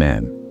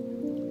 Amen.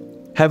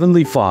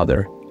 Heavenly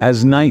Father,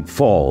 as night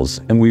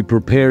falls and we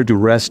prepare to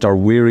rest our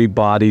weary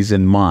bodies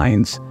and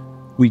minds,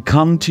 we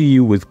come to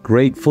you with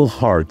grateful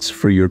hearts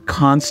for your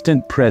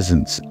constant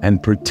presence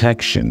and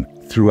protection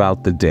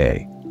throughout the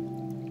day.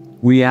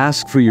 We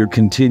ask for your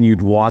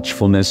continued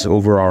watchfulness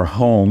over our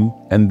home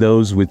and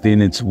those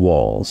within its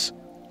walls.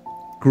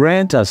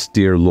 Grant us,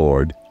 dear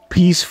Lord,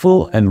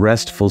 peaceful and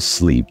restful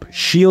sleep,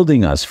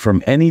 shielding us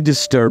from any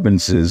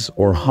disturbances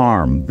or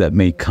harm that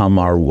may come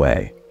our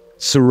way.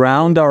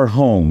 Surround our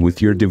home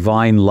with your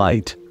divine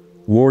light,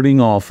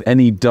 warding off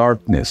any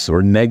darkness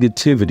or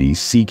negativity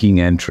seeking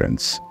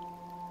entrance.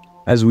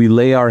 As we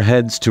lay our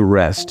heads to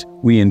rest,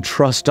 we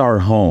entrust our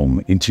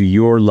home into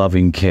your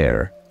loving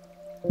care.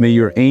 May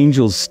your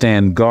angels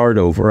stand guard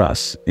over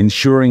us,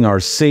 ensuring our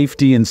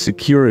safety and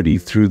security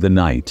through the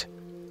night.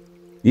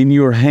 In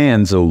your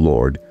hands, O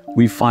Lord,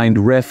 we find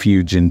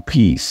refuge and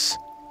peace.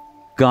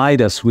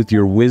 Guide us with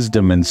your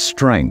wisdom and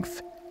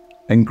strength,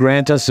 and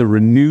grant us a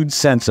renewed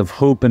sense of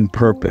hope and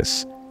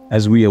purpose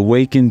as we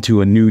awaken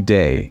to a new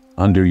day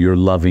under your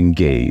loving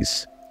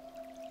gaze.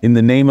 In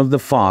the name of the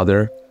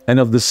Father, and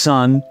of the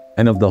Son,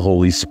 and of the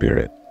Holy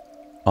Spirit.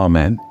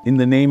 Amen. In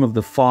the name of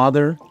the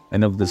Father,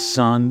 and of the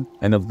Son,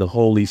 and of the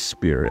Holy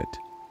Spirit.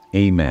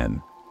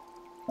 Amen.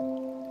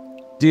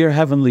 Dear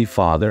Heavenly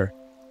Father,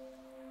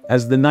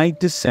 as the night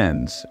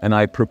descends and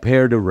I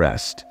prepare to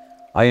rest,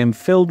 I am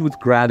filled with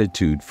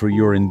gratitude for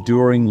your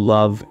enduring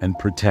love and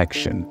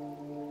protection.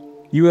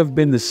 You have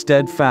been the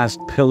steadfast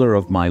pillar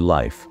of my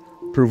life,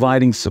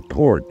 providing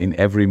support in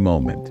every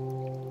moment.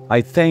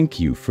 I thank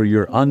you for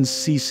your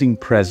unceasing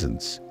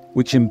presence,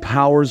 which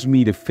empowers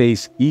me to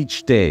face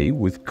each day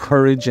with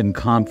courage and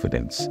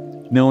confidence,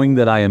 knowing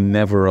that I am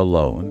never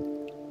alone.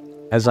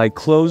 As I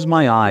close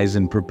my eyes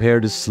and prepare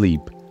to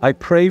sleep, I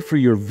pray for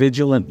your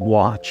vigilant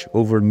watch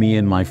over me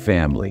and my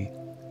family.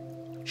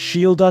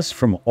 Shield us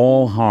from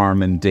all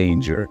harm and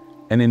danger,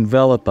 and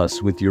envelop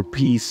us with your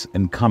peace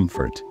and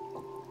comfort.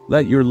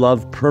 Let your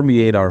love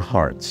permeate our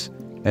hearts,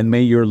 and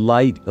may your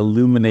light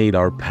illuminate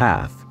our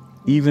path,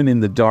 even in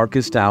the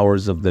darkest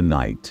hours of the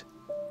night.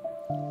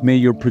 May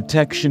your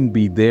protection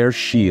be their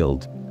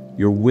shield,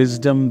 your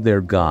wisdom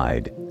their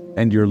guide,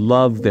 and your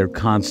love their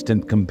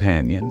constant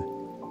companion.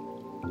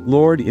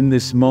 Lord, in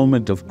this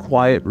moment of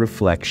quiet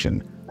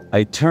reflection,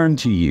 I turn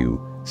to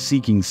you,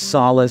 seeking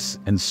solace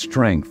and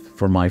strength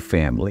for my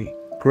family.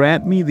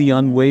 Grant me the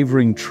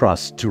unwavering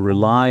trust to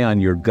rely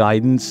on your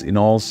guidance in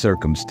all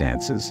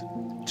circumstances,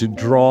 to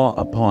draw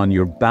upon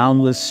your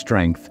boundless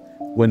strength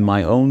when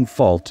my own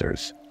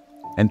falters,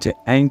 and to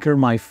anchor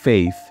my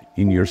faith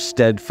in your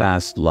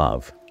steadfast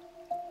love.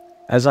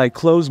 As I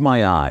close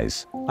my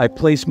eyes, I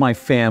place my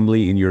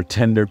family in your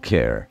tender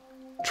care,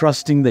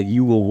 trusting that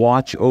you will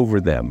watch over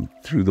them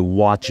through the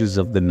watches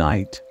of the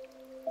night.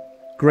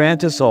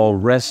 Grant us all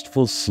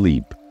restful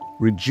sleep,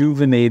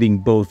 rejuvenating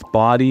both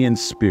body and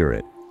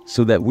spirit,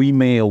 so that we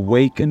may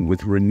awaken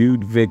with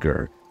renewed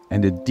vigor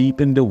and a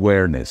deepened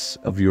awareness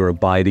of your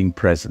abiding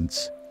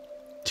presence.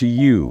 To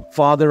you,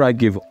 Father, I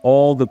give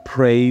all the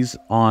praise,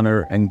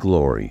 honor, and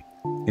glory.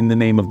 In the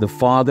name of the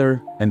Father,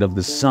 and of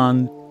the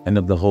Son, and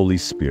of the Holy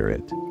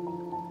Spirit.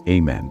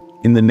 Amen.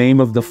 In the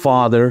name of the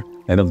Father,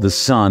 and of the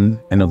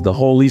Son, and of the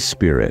Holy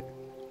Spirit.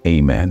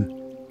 Amen.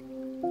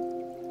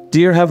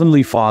 Dear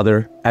Heavenly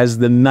Father, as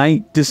the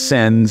night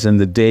descends and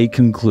the day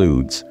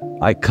concludes,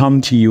 I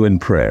come to you in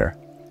prayer.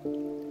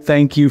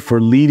 Thank you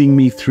for leading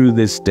me through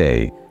this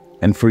day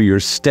and for your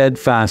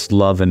steadfast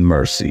love and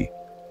mercy.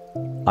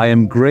 I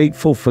am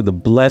grateful for the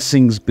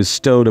blessings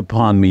bestowed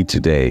upon me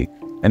today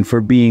and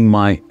for being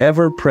my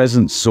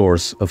ever-present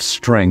source of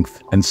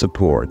strength and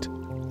support.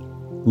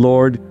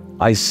 Lord,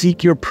 I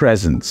seek your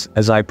presence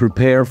as I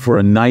prepare for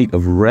a night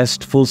of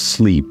restful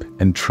sleep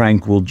and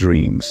tranquil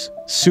dreams.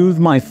 Soothe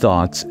my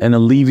thoughts and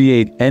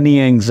alleviate any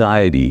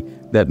anxiety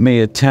that may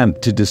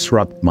attempt to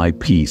disrupt my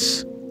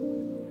peace.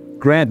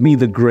 Grant me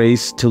the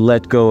grace to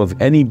let go of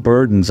any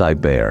burdens I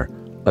bear,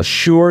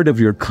 assured of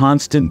your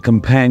constant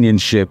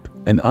companionship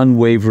and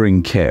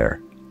unwavering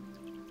care.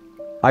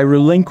 I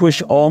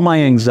relinquish all my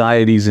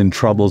anxieties and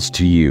troubles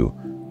to you,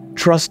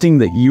 trusting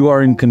that you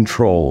are in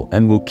control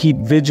and will keep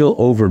vigil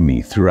over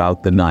me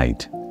throughout the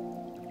night.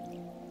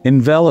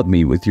 Envelop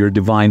me with your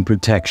divine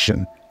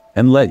protection,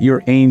 and let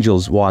your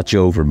angels watch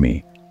over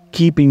me,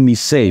 keeping me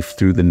safe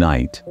through the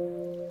night.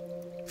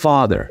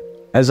 Father,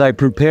 as I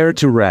prepare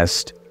to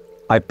rest,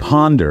 I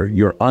ponder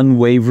your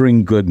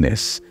unwavering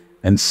goodness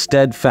and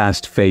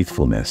steadfast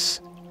faithfulness.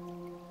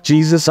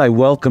 Jesus, I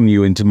welcome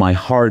you into my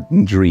heart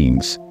and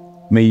dreams.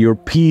 May your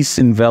peace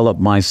envelop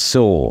my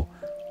soul,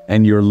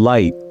 and your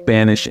light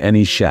banish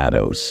any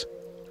shadows.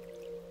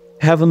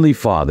 Heavenly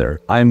Father,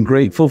 I am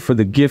grateful for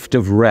the gift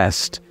of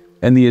rest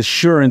and the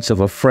assurance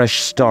of a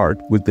fresh start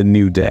with the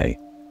new day.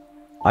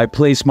 I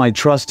place my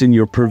trust in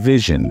your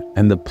provision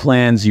and the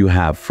plans you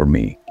have for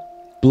me.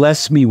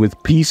 Bless me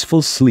with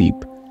peaceful sleep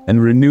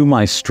and renew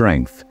my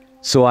strength,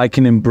 so I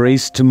can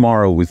embrace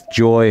tomorrow with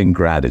joy and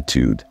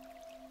gratitude.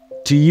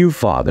 To you,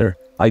 Father,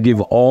 I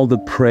give all the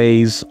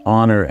praise,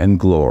 honor, and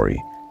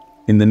glory.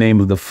 In the name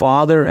of the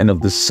Father, and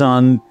of the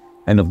Son,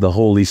 and of the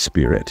Holy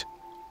Spirit.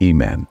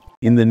 Amen.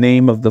 In the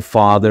name of the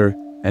Father,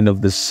 and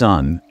of the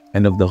Son,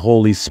 and of the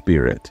Holy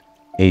Spirit.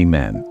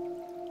 Amen.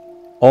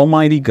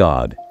 Almighty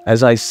God,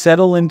 as I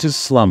settle into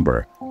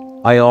slumber,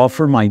 I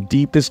offer my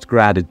deepest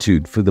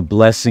gratitude for the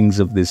blessings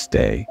of this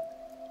day.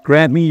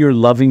 Grant me your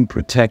loving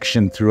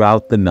protection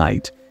throughout the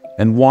night,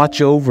 and watch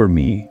over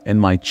me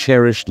and my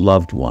cherished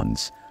loved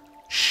ones,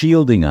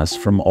 shielding us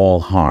from all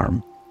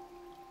harm.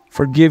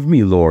 Forgive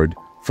me, Lord,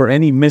 for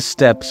any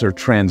missteps or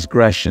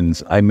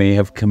transgressions I may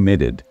have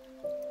committed.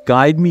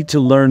 Guide me to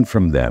learn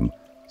from them,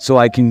 so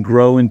I can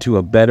grow into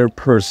a better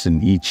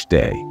person each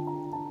day.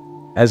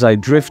 As I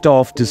drift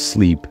off to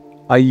sleep,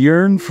 I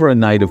yearn for a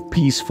night of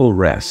peaceful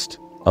rest,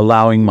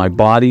 allowing my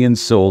body and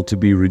soul to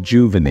be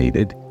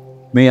rejuvenated.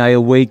 May I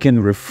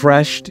awaken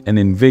refreshed and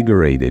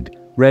invigorated,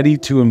 ready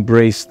to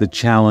embrace the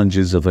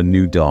challenges of a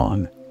new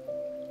dawn.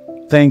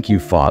 Thank you,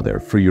 Father,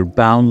 for your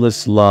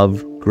boundless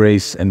love,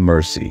 grace, and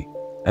mercy.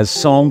 As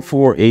Psalm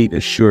 4:8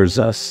 assures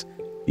us,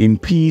 in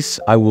peace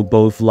I will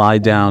both lie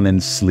down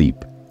and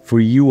sleep, for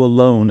you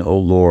alone, O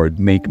Lord,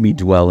 make me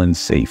dwell in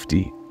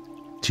safety.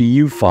 To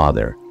you,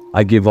 Father,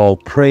 I give all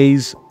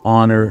praise,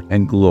 honor,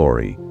 and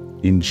glory.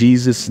 In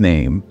Jesus'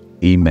 name,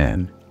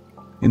 amen.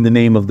 In the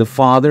name of the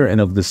Father, and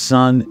of the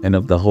Son, and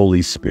of the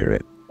Holy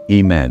Spirit.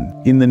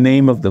 Amen. In the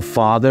name of the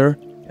Father,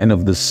 and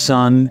of the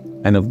Son,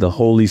 and of the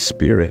Holy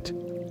Spirit.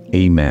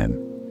 Amen.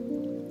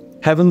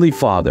 Heavenly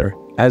Father,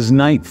 as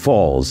night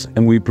falls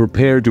and we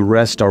prepare to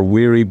rest our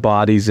weary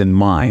bodies and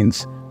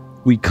minds,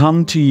 we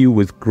come to you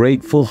with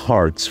grateful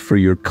hearts for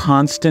your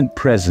constant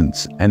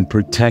presence and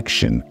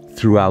protection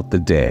throughout the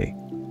day.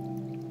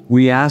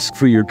 We ask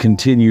for your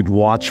continued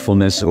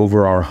watchfulness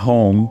over our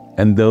home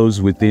and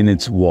those within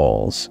its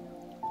walls.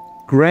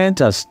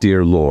 Grant us,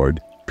 dear Lord,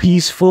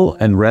 peaceful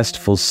and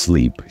restful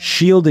sleep,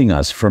 shielding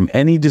us from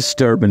any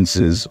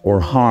disturbances or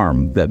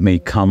harm that may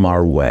come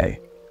our way.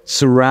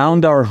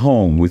 Surround our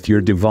home with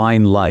your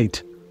divine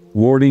light,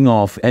 warding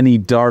off any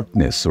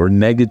darkness or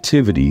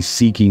negativity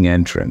seeking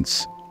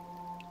entrance.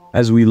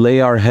 As we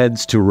lay our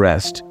heads to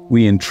rest,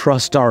 we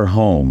entrust our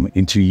home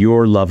into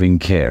your loving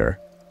care.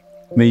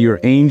 May your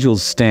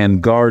angels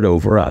stand guard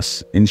over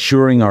us,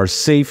 ensuring our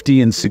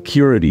safety and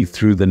security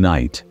through the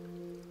night.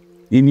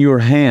 In your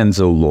hands,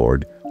 O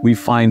Lord, we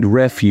find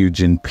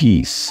refuge and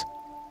peace.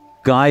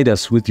 Guide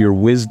us with your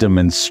wisdom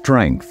and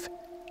strength,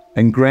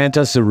 and grant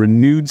us a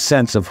renewed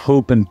sense of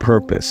hope and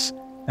purpose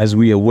as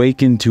we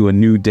awaken to a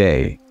new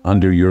day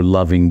under your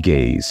loving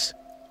gaze.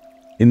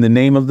 In the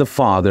name of the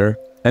Father,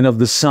 and of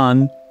the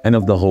Son, and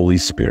of the Holy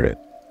Spirit.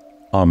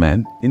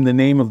 Amen. In the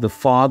name of the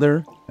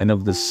Father, and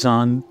of the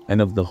Son,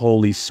 and of the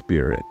Holy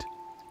Spirit.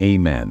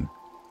 Amen.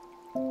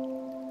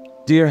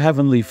 Dear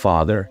Heavenly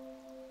Father,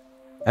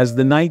 as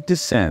the night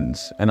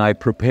descends and I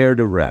prepare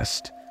to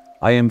rest,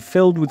 I am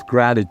filled with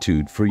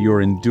gratitude for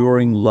your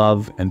enduring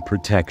love and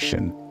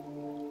protection.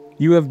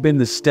 You have been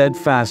the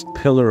steadfast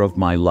pillar of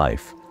my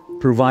life,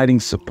 providing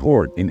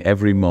support in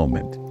every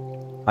moment.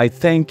 I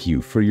thank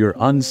you for your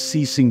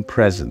unceasing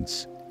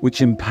presence,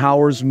 which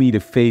empowers me to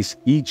face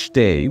each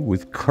day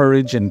with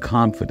courage and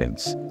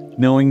confidence,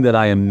 knowing that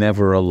I am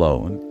never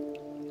alone.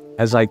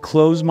 As I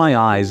close my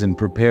eyes and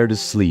prepare to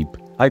sleep,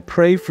 I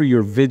pray for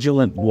your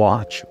vigilant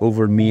watch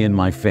over me and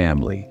my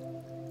family.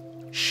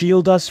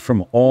 Shield us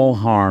from all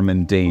harm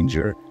and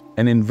danger,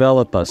 and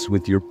envelop us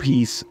with your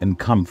peace and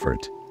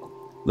comfort.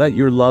 Let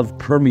your love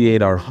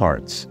permeate our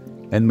hearts,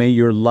 and may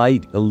your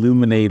light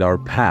illuminate our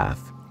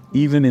path,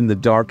 even in the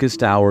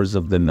darkest hours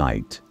of the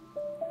night.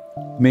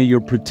 May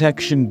your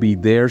protection be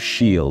their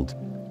shield,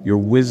 your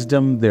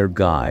wisdom their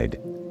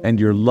guide, and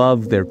your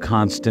love their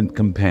constant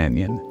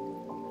companion.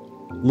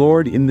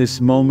 Lord, in this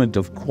moment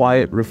of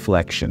quiet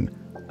reflection,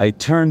 I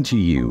turn to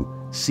you,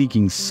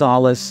 seeking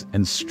solace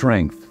and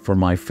strength for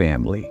my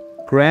family.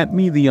 Grant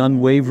me the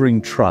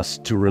unwavering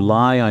trust to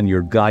rely on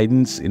your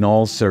guidance in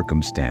all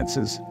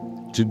circumstances,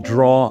 to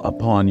draw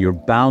upon your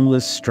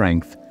boundless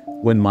strength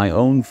when my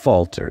own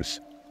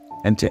falters,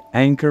 and to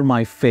anchor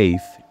my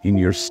faith in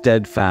your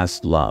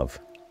steadfast love.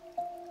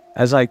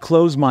 As I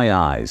close my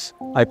eyes,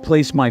 I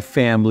place my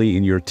family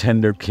in your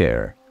tender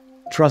care,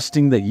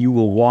 trusting that you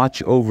will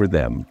watch over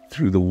them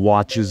through the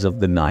watches of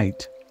the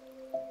night.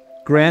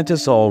 Grant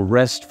us all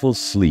restful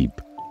sleep,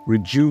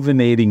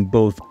 rejuvenating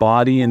both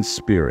body and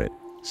spirit,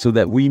 so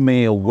that we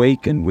may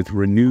awaken with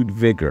renewed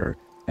vigor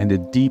and a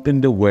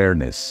deepened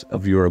awareness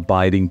of your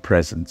abiding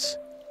presence.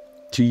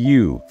 To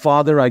you,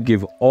 Father, I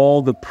give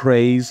all the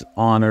praise,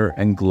 honor,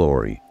 and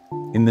glory.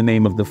 In the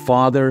name of the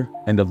Father,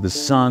 and of the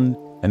Son,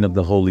 and of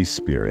the Holy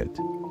Spirit.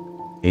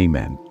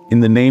 Amen. In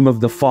the name of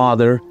the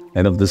Father,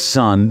 and of the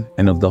Son,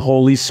 and of the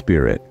Holy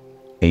Spirit.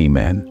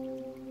 Amen.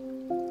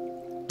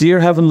 Dear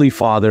Heavenly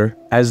Father,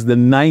 as the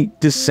night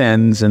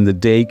descends and the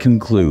day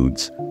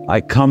concludes,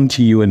 I come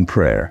to you in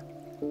prayer.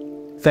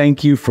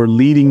 Thank you for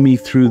leading me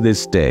through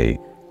this day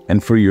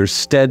and for your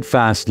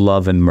steadfast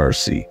love and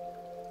mercy.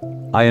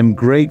 I am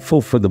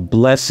grateful for the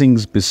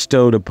blessings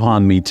bestowed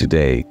upon me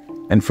today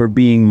and for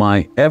being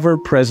my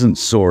ever-present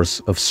source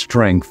of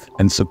strength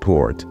and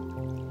support.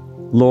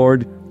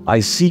 Lord,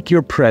 I seek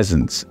your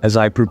presence as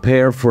I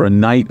prepare for a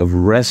night of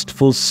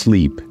restful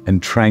sleep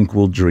and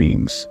tranquil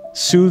dreams.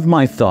 Soothe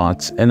my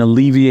thoughts and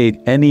alleviate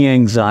any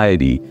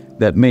anxiety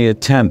that may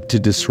attempt to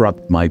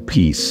disrupt my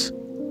peace.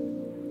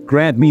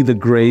 Grant me the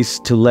grace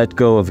to let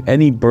go of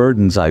any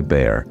burdens I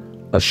bear,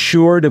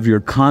 assured of your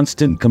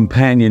constant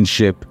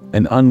companionship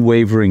and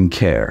unwavering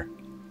care.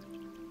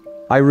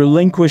 I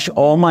relinquish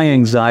all my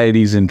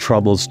anxieties and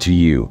troubles to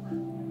you,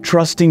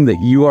 trusting that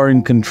you are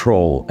in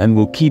control and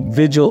will keep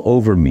vigil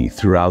over me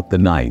throughout the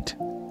night.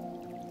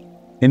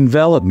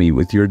 Envelop me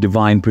with your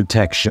divine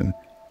protection,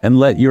 and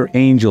let your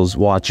angels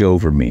watch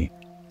over me,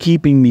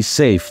 keeping me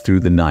safe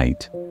through the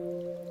night.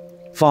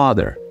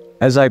 Father,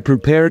 as I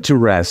prepare to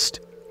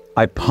rest,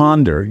 I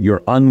ponder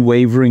your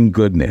unwavering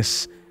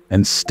goodness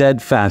and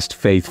steadfast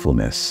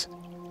faithfulness.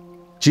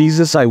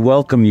 Jesus, I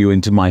welcome you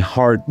into my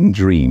heart and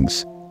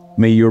dreams.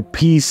 May your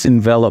peace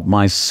envelop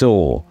my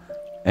soul,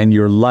 and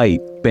your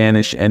light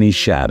banish any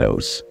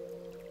shadows.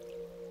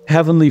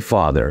 Heavenly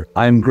Father,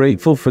 I am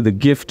grateful for the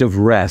gift of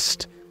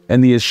rest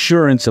and the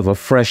assurance of a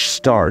fresh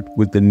start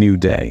with the new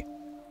day.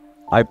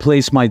 I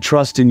place my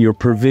trust in your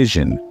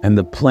provision and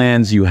the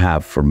plans you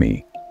have for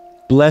me.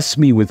 Bless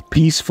me with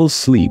peaceful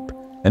sleep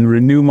and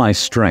renew my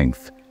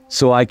strength,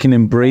 so I can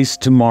embrace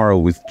tomorrow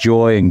with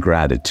joy and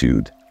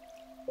gratitude.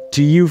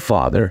 To you,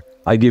 Father,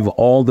 I give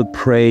all the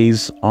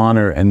praise,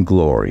 honor, and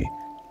glory.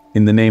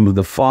 In the name of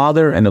the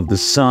Father, and of the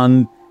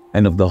Son,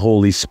 and of the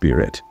Holy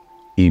Spirit.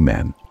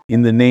 Amen.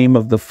 In the name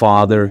of the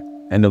Father,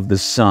 and of the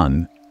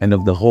Son, and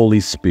of the Holy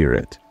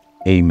Spirit.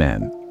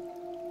 Amen.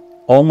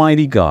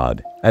 Almighty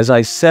God, as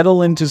I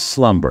settle into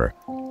slumber,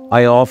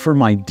 I offer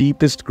my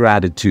deepest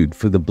gratitude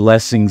for the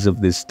blessings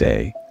of this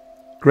day.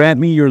 Grant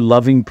me your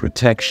loving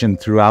protection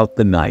throughout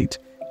the night,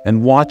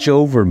 and watch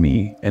over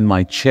me and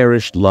my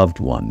cherished loved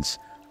ones,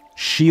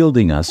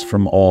 shielding us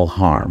from all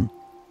harm.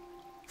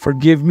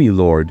 Forgive me,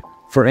 Lord,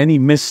 for any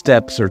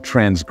missteps or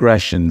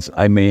transgressions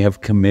I may have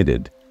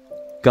committed.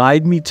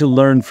 Guide me to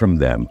learn from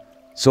them,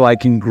 so I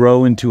can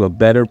grow into a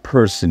better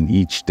person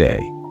each day.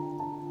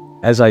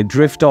 As I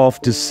drift off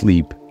to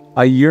sleep,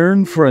 I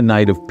yearn for a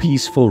night of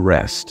peaceful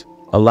rest,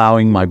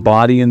 allowing my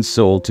body and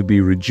soul to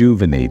be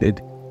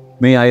rejuvenated.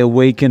 May I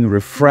awaken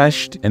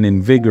refreshed and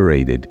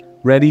invigorated,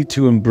 ready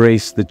to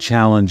embrace the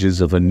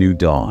challenges of a new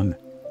dawn.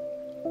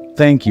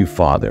 Thank you,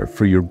 Father,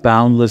 for your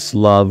boundless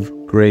love,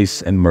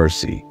 grace, and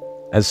mercy.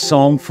 As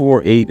Psalm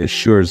 4:8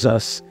 assures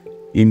us,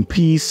 "In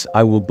peace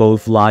I will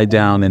both lie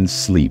down and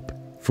sleep,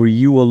 for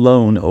you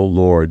alone, O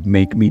Lord,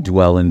 make me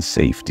dwell in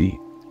safety."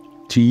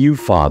 To you,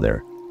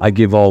 Father, I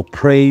give all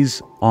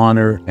praise,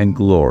 honor, and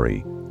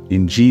glory.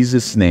 In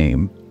Jesus'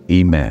 name,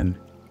 amen.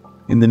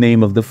 In the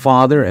name of the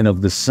Father, and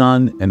of the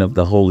Son, and of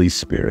the Holy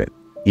Spirit.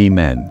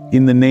 Amen.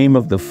 In the name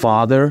of the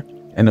Father,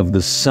 and of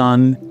the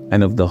Son,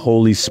 and of the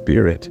Holy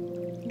Spirit.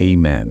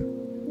 Amen.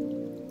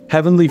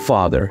 Heavenly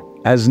Father,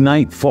 as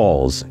night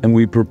falls and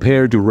we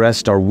prepare to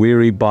rest our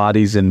weary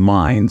bodies and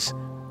minds,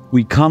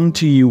 we come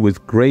to you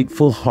with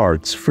grateful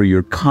hearts for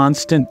your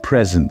constant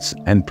presence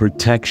and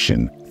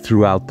protection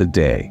throughout the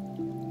day.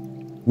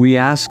 We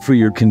ask for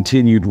your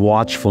continued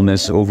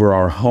watchfulness over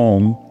our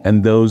home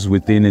and those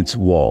within its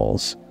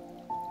walls.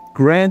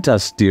 Grant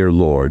us, dear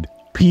Lord,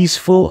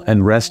 peaceful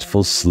and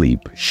restful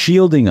sleep,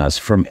 shielding us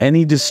from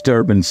any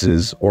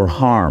disturbances or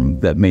harm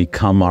that may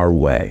come our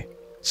way.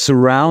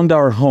 Surround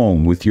our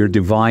home with your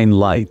divine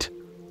light,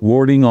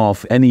 warding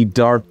off any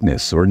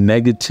darkness or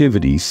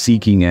negativity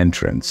seeking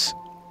entrance.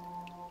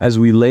 As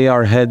we lay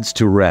our heads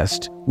to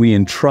rest, we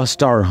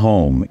entrust our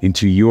home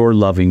into your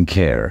loving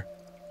care.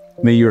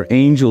 May your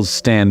angels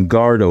stand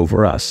guard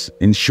over us,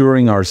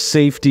 ensuring our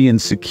safety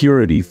and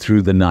security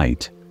through the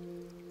night.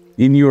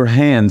 In your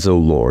hands, O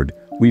Lord,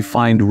 we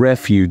find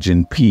refuge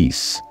and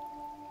peace.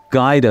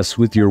 Guide us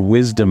with your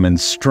wisdom and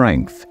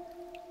strength,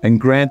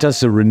 and grant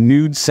us a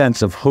renewed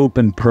sense of hope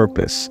and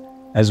purpose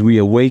as we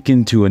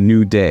awaken to a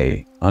new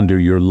day under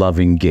your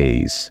loving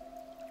gaze.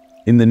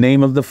 In the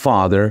name of the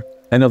Father,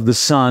 and of the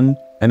Son,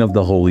 and of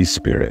the Holy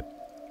Spirit.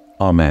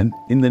 Amen.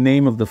 In the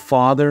name of the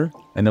Father,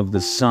 and of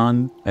the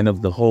Son, and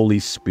of the Holy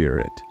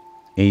Spirit.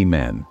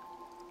 Amen.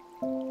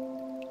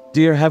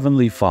 Dear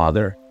Heavenly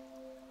Father,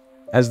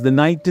 as the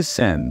night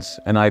descends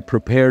and I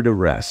prepare to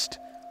rest,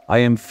 I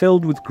am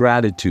filled with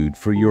gratitude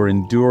for your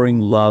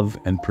enduring love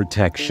and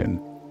protection.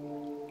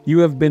 You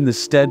have been the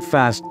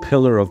steadfast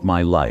pillar of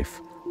my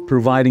life,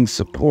 providing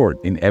support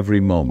in every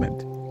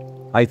moment.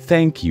 I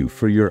thank you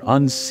for your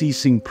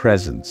unceasing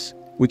presence,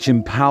 which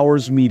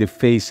empowers me to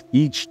face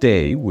each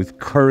day with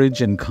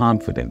courage and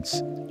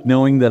confidence,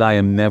 knowing that I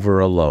am never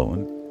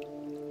alone.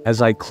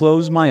 As I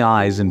close my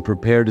eyes and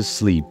prepare to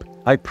sleep,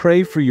 I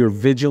pray for your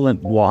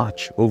vigilant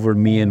watch over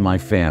me and my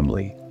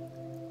family.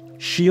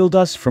 Shield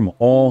us from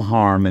all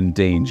harm and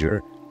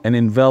danger, and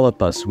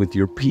envelop us with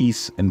your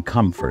peace and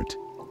comfort.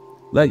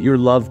 Let your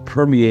love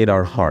permeate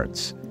our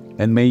hearts,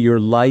 and may your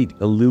light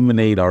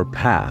illuminate our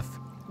path,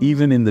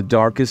 even in the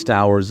darkest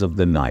hours of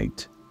the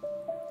night.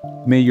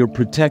 May your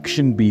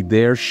protection be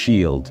their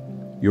shield,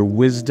 your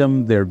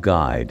wisdom their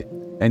guide,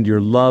 and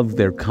your love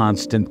their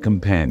constant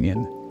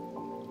companion.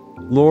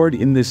 Lord,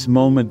 in this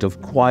moment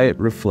of quiet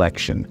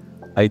reflection,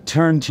 I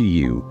turn to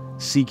you,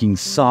 seeking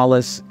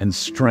solace and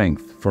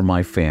strength for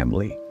my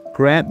family.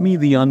 Grant me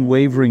the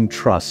unwavering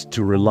trust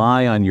to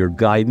rely on your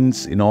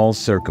guidance in all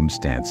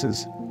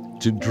circumstances,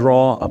 to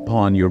draw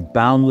upon your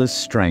boundless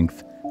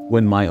strength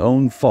when my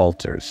own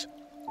falters,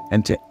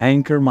 and to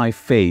anchor my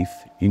faith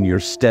in your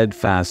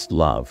steadfast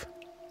love.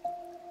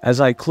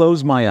 As I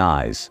close my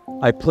eyes,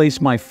 I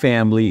place my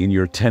family in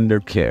your tender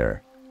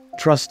care,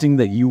 trusting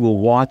that you will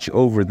watch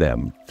over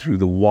them through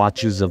the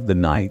watches of the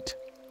night.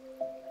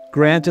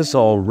 Grant us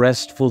all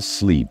restful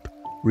sleep,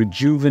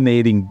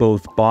 rejuvenating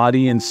both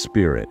body and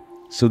spirit,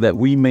 so that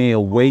we may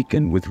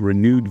awaken with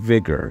renewed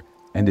vigor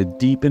and a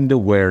deepened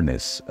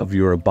awareness of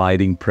your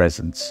abiding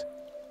presence.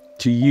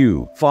 To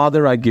you,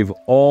 Father, I give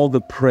all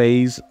the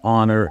praise,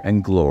 honor,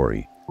 and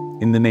glory.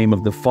 In the name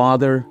of the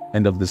Father,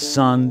 and of the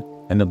Son,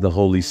 and of the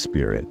Holy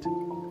Spirit.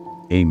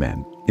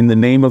 Amen. In the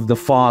name of the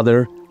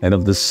Father, and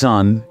of the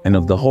Son, and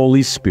of the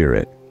Holy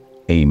Spirit.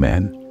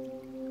 Amen.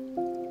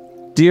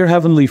 Dear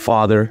Heavenly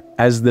Father,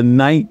 as the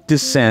night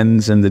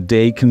descends and the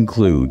day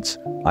concludes,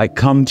 I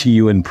come to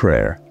you in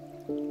prayer.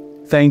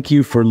 Thank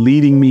you for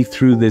leading me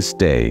through this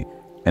day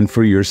and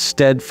for your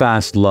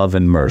steadfast love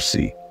and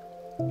mercy.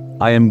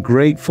 I am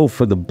grateful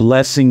for the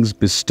blessings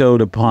bestowed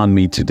upon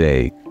me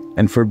today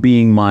and for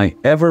being my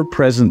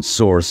ever-present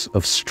source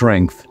of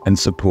strength and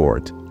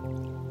support.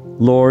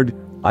 Lord,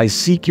 I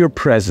seek your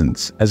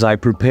presence as I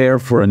prepare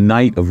for a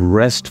night of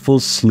restful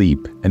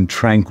sleep and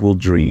tranquil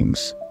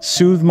dreams.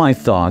 Soothe my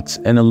thoughts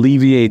and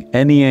alleviate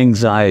any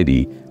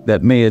anxiety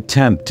that may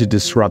attempt to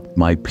disrupt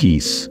my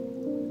peace.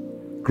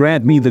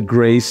 Grant me the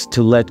grace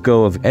to let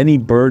go of any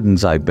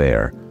burdens I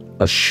bear,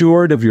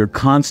 assured of your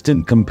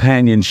constant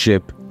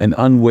companionship and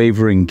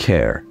unwavering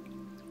care.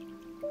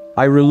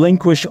 I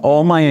relinquish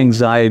all my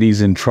anxieties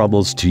and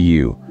troubles to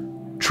you,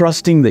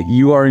 trusting that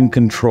you are in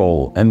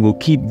control and will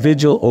keep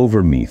vigil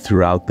over me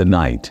throughout the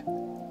night.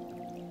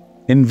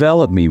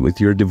 Envelop me with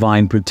your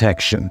divine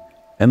protection,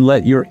 and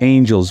let your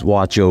angels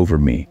watch over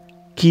me,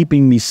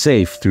 keeping me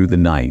safe through the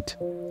night.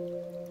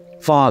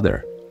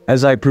 Father,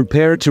 as I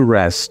prepare to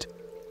rest,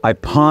 I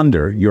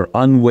ponder your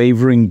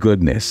unwavering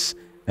goodness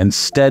and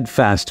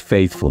steadfast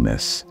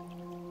faithfulness.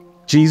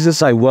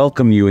 Jesus, I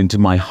welcome you into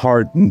my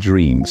heart and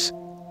dreams.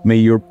 May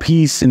your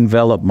peace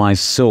envelop my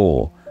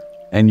soul,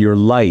 and your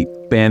light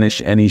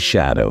banish any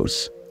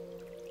shadows.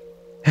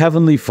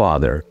 Heavenly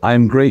Father, I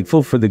am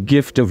grateful for the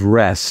gift of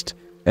rest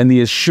and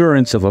the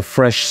assurance of a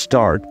fresh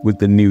start with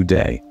the new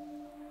day.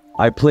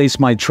 I place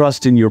my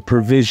trust in your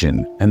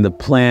provision and the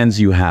plans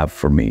you have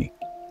for me.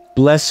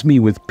 Bless me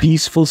with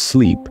peaceful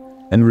sleep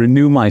and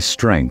renew my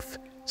strength,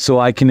 so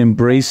I can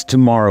embrace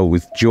tomorrow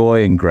with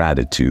joy and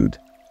gratitude.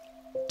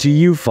 To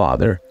you,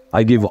 Father,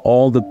 I give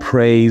all the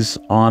praise,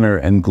 honor,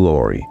 and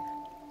glory.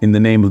 In the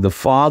name of the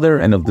Father,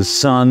 and of the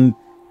Son,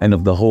 and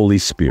of the Holy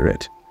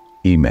Spirit.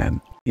 Amen.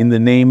 In the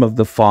name of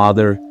the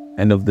Father,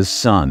 and of the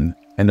Son,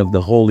 and of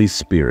the Holy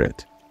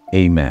Spirit.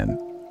 Amen.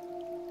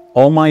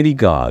 Almighty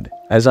God,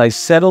 as I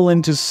settle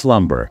into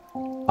slumber,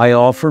 I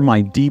offer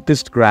my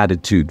deepest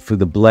gratitude for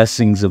the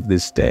blessings of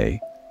this day.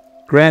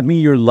 Grant me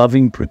your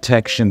loving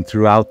protection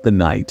throughout the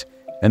night,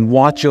 and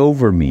watch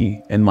over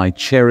me and my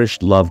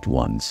cherished loved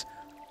ones,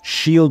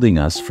 shielding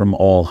us from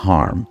all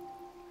harm.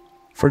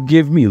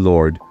 Forgive me,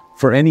 Lord,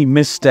 for any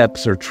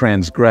missteps or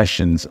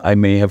transgressions I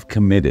may have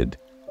committed.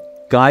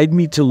 Guide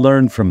me to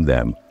learn from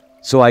them,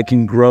 so I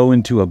can grow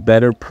into a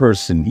better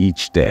person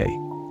each day.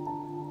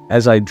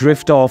 As I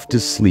drift off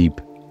to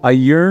sleep, I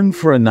yearn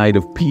for a night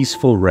of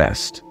peaceful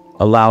rest,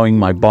 allowing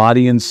my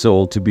body and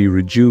soul to be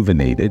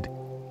rejuvenated.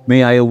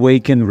 May I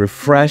awaken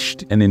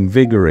refreshed and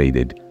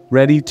invigorated,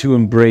 ready to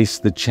embrace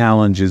the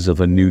challenges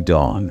of a new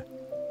dawn.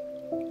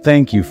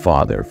 Thank you,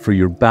 Father, for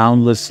your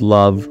boundless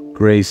love,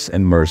 grace,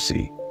 and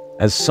mercy.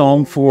 As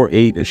Psalm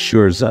 4:8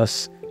 assures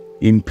us,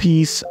 in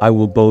peace I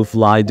will both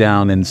lie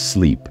down and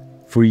sleep,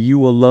 for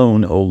you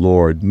alone, O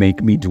Lord,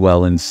 make me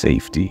dwell in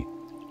safety.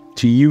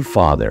 To you,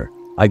 Father,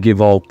 I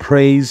give all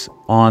praise,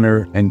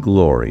 honor, and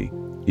glory.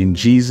 In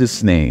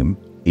Jesus' name,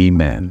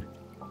 amen.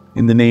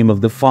 In the name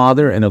of the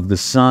Father, and of the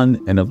Son,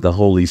 and of the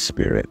Holy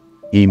Spirit.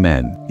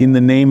 Amen. In the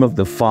name of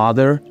the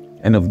Father,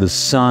 and of the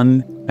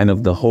Son, and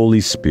of the Holy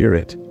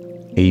Spirit.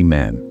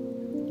 Amen.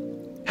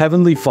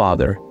 Heavenly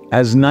Father,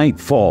 as night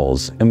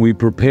falls and we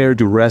prepare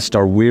to rest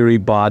our weary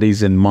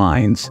bodies and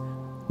minds,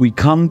 we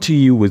come to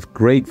you with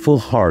grateful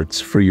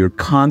hearts for your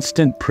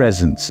constant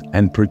presence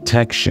and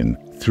protection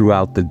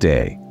throughout the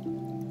day.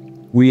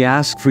 We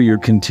ask for your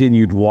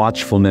continued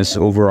watchfulness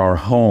over our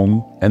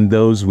home and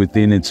those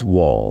within its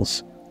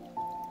walls.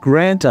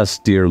 Grant us,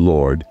 dear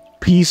Lord,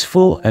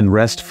 peaceful and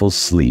restful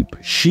sleep,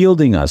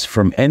 shielding us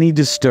from any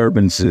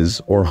disturbances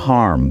or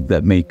harm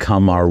that may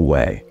come our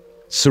way.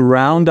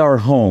 Surround our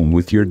home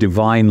with your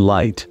divine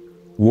light,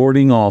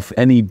 warding off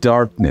any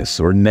darkness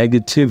or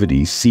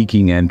negativity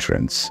seeking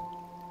entrance.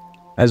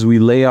 As we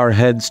lay our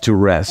heads to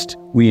rest,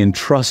 we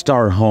entrust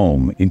our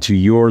home into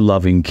your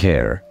loving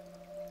care.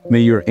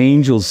 May your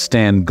angels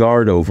stand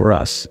guard over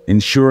us,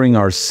 ensuring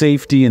our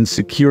safety and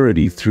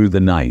security through the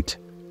night.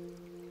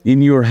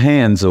 In your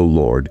hands, O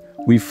Lord,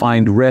 we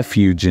find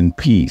refuge and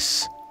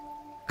peace.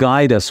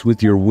 Guide us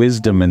with your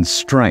wisdom and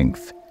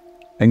strength,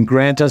 and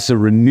grant us a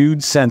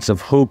renewed sense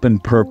of hope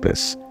and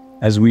purpose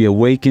as we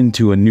awaken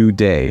to a new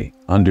day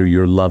under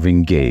your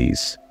loving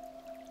gaze.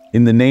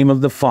 In the name of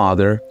the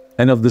Father,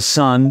 and of the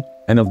Son,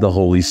 and of the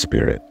Holy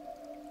Spirit.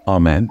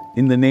 Amen.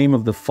 In the name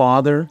of the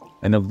Father,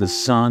 and of the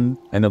Son,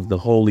 and of the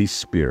Holy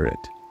Spirit.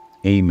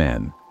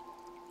 Amen.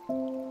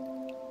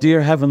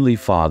 Dear Heavenly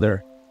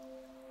Father,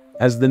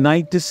 as the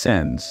night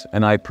descends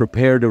and I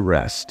prepare to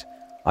rest,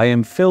 I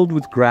am filled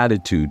with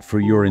gratitude for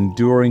your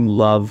enduring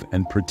love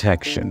and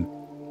protection.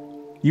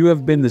 You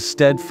have been the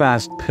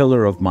steadfast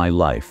pillar of my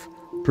life,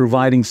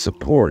 providing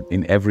support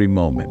in every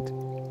moment.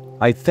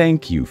 I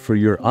thank you for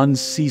your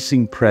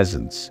unceasing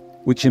presence,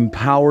 which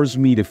empowers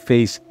me to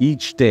face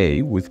each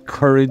day with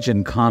courage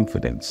and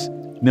confidence,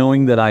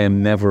 knowing that I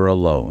am never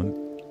alone.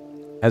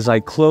 As I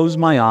close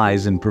my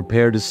eyes and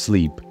prepare to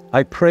sleep,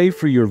 I pray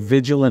for your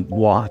vigilant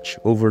watch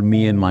over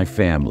me and my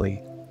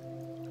family.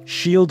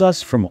 Shield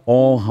us from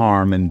all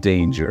harm and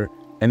danger,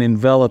 and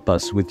envelop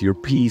us with your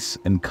peace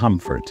and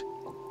comfort.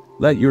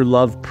 Let your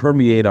love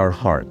permeate our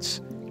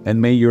hearts,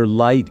 and may your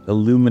light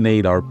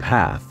illuminate our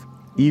path,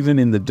 even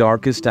in the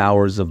darkest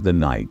hours of the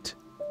night.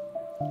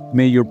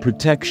 May your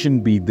protection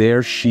be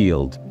their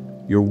shield,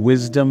 your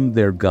wisdom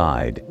their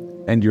guide,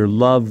 and your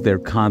love their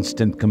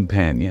constant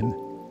companion.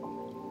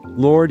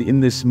 Lord, in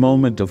this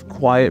moment of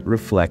quiet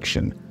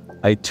reflection,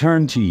 I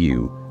turn to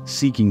you,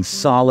 seeking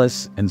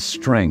solace and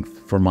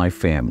strength for my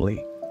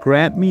family.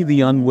 Grant me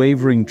the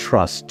unwavering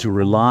trust to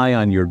rely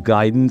on your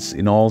guidance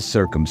in all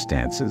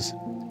circumstances.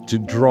 to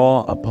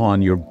draw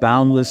upon your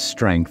boundless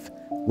strength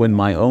when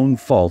my own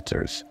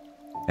falters,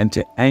 and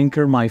to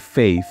anchor my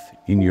faith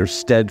in your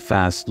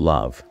steadfast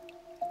love.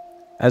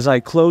 As I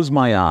close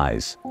my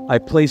eyes, I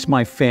place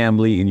my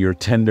family in your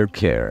tender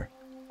care,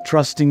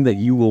 trusting that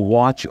you will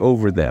watch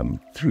over them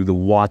through the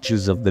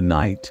watches of the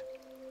night.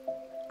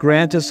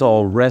 Grant us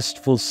all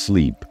restful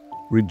sleep,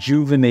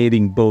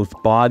 rejuvenating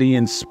both body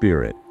and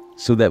spirit,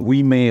 so that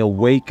we may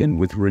awaken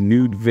with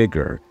renewed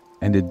vigor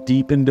and a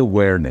deepened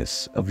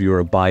awareness of your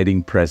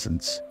abiding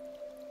presence.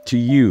 To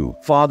you,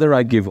 Father,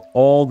 I give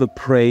all the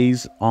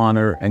praise,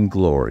 honor, and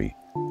glory.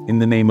 In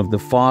the name of the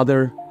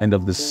Father, and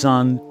of the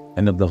Son,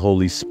 and of the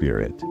Holy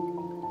Spirit.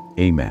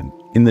 Amen.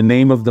 In the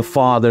name of the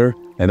Father,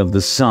 and of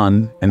the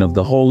Son, and of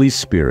the Holy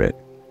Spirit.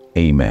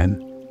 Amen.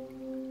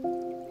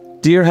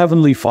 Dear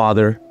Heavenly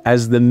Father,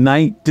 as the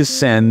night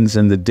descends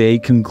and the day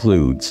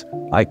concludes,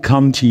 I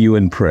come to you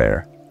in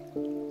prayer.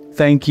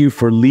 Thank you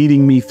for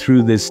leading me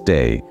through this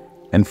day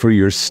and for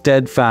your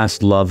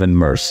steadfast love and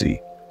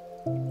mercy.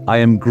 I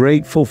am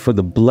grateful for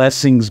the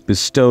blessings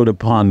bestowed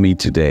upon me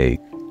today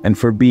and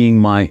for being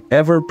my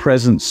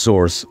ever-present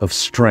source of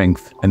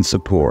strength and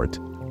support.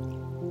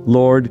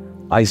 Lord,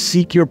 I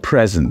seek your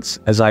presence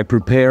as I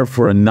prepare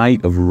for a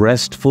night of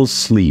restful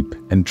sleep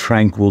and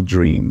tranquil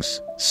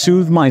dreams.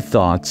 Soothe my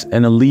thoughts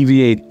and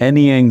alleviate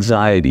any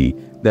anxiety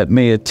that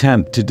may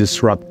attempt to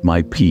disrupt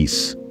my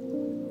peace.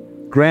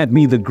 Grant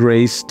me the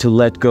grace to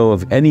let go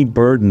of any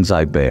burdens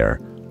I bear,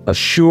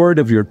 assured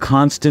of your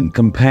constant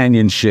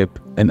companionship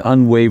and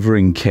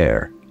unwavering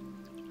care.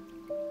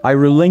 I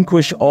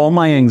relinquish all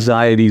my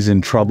anxieties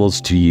and troubles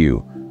to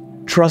you,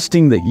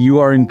 trusting that you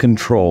are in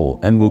control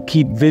and will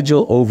keep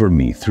vigil over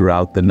me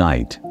throughout the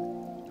night.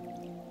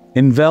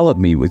 Envelop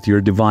me with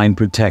your divine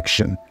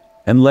protection,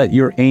 and let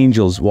your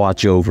angels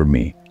watch over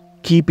me,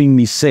 keeping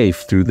me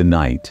safe through the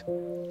night.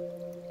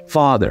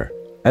 Father,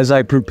 as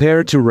I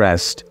prepare to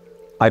rest,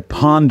 I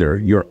ponder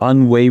your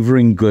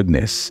unwavering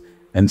goodness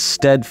and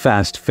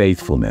steadfast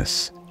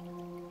faithfulness.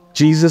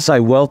 Jesus, I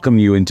welcome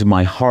you into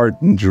my heart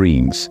and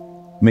dreams.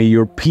 May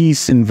your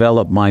peace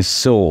envelop my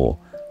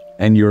soul,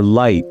 and your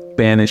light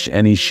banish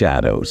any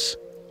shadows.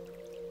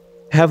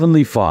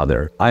 Heavenly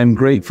Father, I am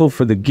grateful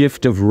for the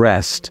gift of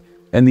rest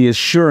and the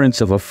assurance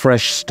of a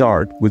fresh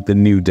start with the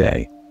new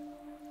day.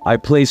 I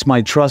place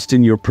my trust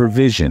in your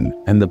provision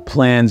and the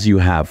plans you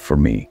have for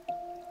me.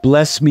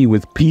 Bless me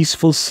with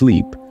peaceful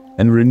sleep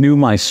and renew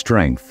my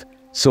strength,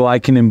 so I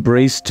can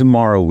embrace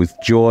tomorrow with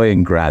joy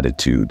and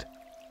gratitude.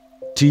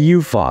 To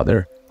you,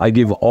 Father, I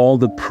give all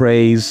the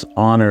praise,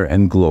 honor,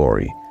 and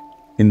glory.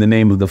 In the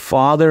name of the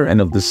Father,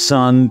 and of the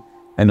Son,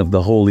 and of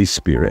the Holy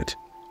Spirit.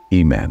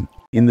 Amen.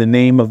 In the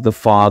name of the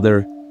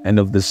Father, and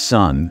of the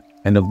Son,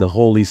 and of the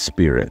Holy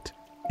Spirit.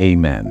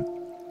 Amen.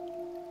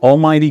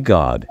 Almighty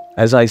God,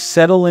 as I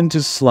settle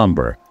into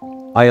slumber,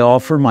 I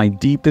offer my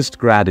deepest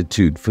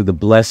gratitude for the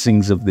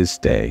blessings of this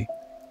day.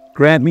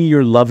 Grant me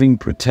your loving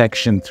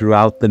protection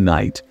throughout the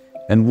night,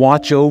 and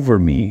watch over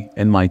me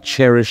and my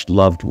cherished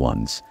loved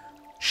ones,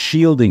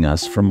 shielding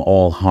us from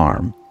all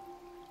harm.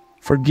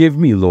 Forgive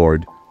me,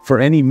 Lord, for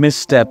any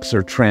missteps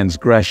or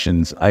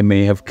transgressions I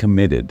may have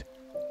committed.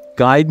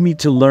 Guide me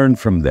to learn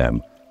from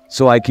them,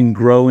 so I can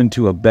grow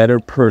into a better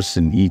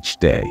person each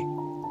day.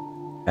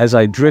 As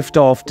I drift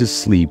off to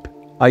sleep,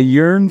 I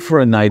yearn for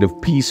a night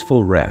of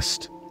peaceful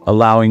rest,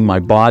 allowing my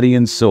body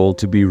and soul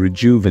to be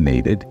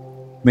rejuvenated.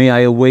 May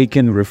I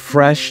awaken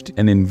refreshed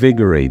and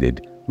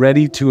invigorated,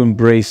 ready to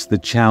embrace the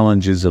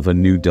challenges of a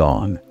new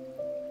dawn.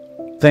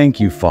 Thank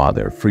you,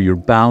 Father, for your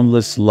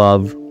boundless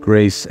love,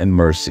 grace, and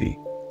mercy.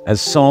 As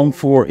Psalm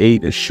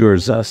 4:8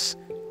 assures us,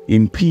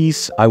 in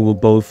peace I will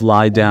both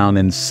lie down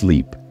and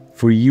sleep,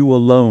 for you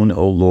alone,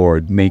 O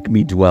Lord, make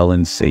me dwell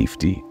in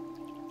safety.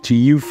 To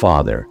you,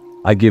 Father,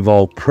 I give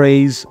all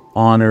praise,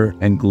 honor,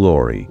 and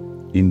glory.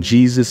 In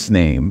Jesus'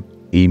 name,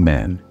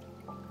 amen.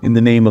 In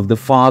the name of the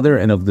Father,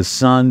 and of the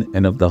Son,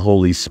 and of the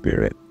Holy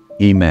Spirit.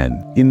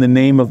 Amen. In the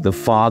name of the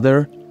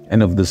Father,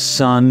 and of the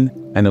Son,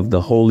 and of the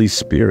Holy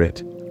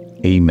Spirit.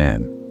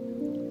 Amen.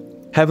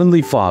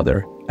 Heavenly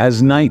Father,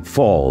 as night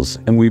falls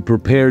and we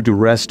prepare to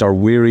rest our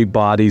weary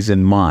bodies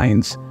and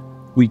minds,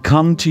 we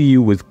come to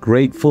you with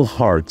grateful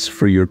hearts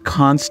for your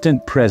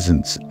constant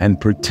presence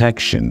and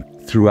protection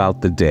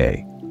throughout the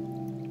day.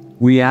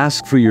 We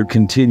ask for your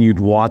continued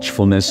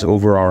watchfulness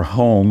over our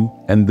home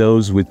and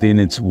those within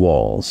its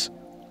walls.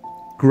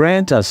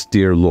 Grant us,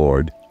 dear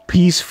Lord,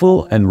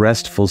 peaceful and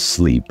restful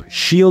sleep,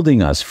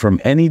 shielding us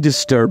from any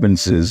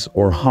disturbances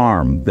or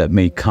harm that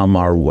may come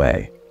our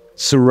way.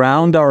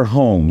 Surround our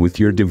home with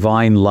your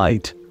divine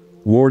light,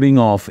 warding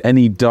off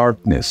any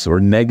darkness or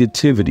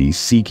negativity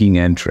seeking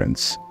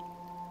entrance.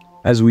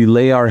 As we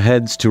lay our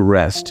heads to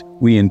rest,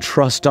 we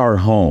entrust our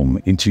home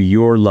into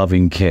your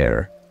loving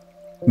care.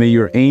 May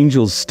your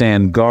angels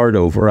stand guard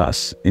over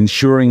us,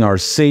 ensuring our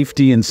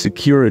safety and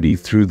security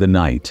through the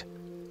night.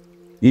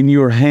 In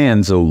your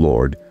hands, O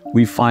Lord,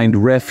 we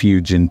find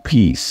refuge and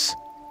peace.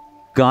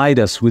 Guide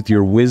us with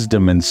your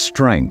wisdom and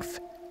strength,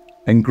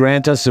 and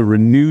grant us a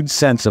renewed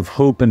sense of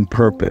hope and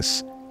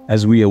purpose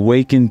as we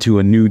awaken to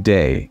a new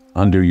day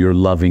under your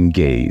loving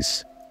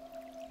gaze.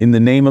 In the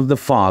name of the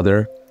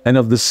Father, and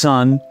of the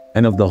Son,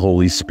 and of the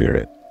Holy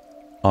Spirit.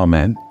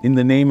 Amen. In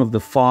the name of the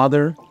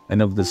Father,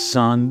 and of the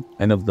Son,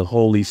 and of the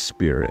Holy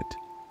Spirit.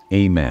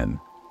 Amen.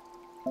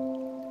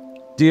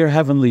 Dear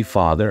Heavenly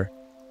Father,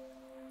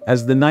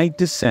 as the night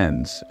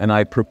descends and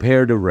I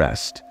prepare to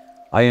rest,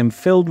 I am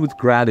filled with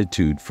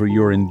gratitude for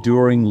your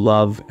enduring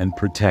love and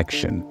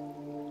protection.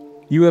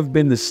 You have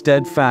been the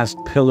steadfast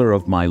pillar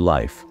of my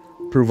life,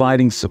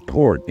 providing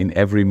support in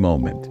every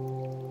moment.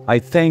 I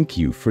thank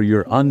you for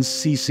your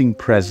unceasing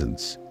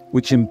presence,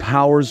 which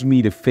empowers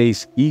me to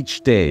face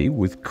each day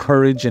with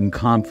courage and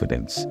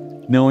confidence,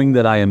 knowing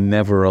that I am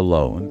never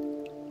alone.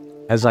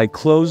 As I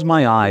close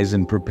my eyes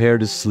and prepare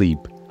to sleep,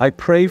 I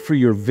pray for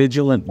your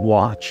vigilant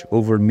watch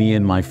over me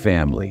and my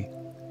family.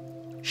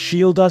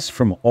 Shield us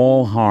from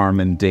all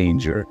harm and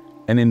danger,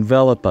 and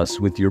envelop us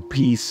with your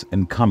peace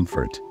and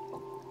comfort.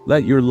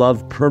 Let your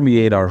love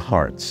permeate our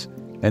hearts,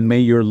 and may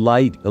your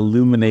light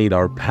illuminate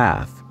our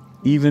path,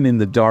 even in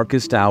the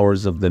darkest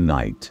hours of the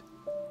night.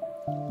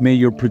 May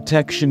your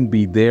protection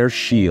be their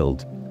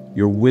shield,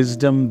 your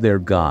wisdom their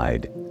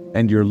guide,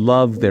 and your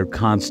love their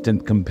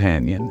constant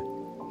companion.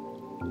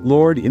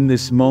 Lord, in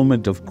this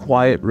moment of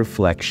quiet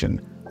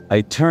reflection, I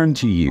turn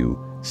to you,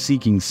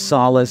 seeking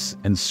solace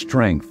and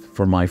strength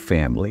for my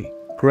family.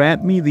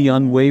 Grant me the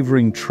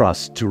unwavering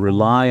trust to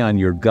rely on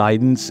your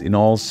guidance in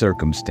all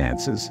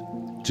circumstances,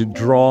 to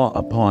draw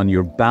upon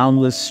your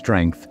boundless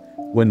strength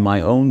when my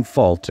own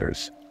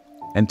falters,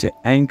 and to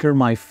anchor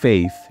my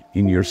faith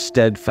in your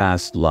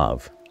steadfast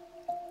love.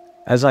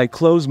 As I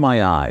close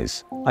my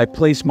eyes, I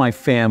place my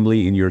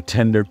family in your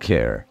tender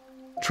care,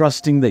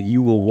 trusting that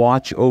you will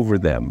watch over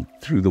them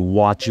through the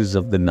watches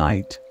of the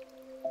night.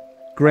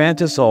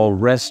 Grant us all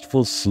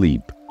restful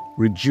sleep,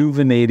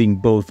 rejuvenating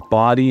both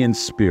body and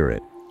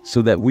spirit,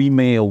 so that we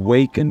may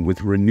awaken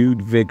with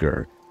renewed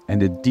vigor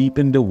and a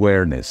deepened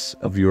awareness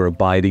of your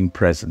abiding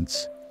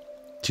presence.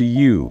 To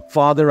you,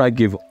 Father, I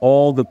give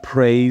all the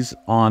praise,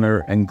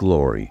 honor, and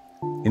glory.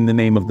 In the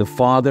name of the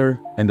Father,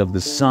 and of the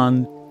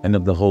Son, and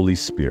of the Holy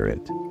Spirit.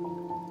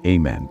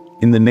 Amen.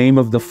 In the name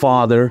of the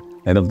Father,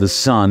 and of the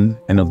Son,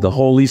 and of the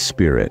Holy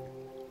Spirit.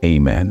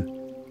 Amen.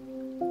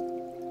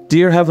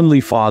 Dear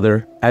Heavenly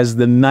Father, as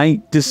the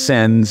night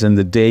descends and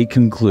the day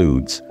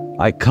concludes,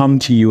 I come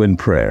to you in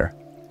prayer.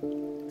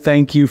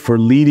 Thank you for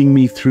leading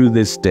me through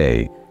this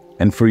day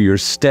and for your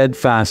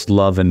steadfast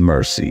love and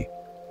mercy.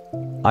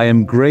 I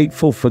am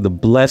grateful for the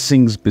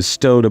blessings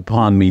bestowed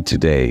upon me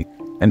today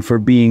and for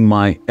being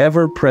my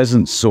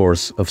ever-present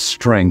source of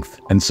strength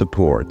and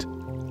support.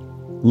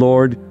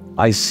 Lord,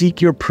 I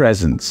seek your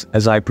presence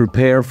as I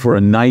prepare for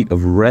a night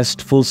of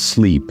restful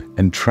sleep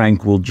and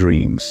tranquil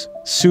dreams.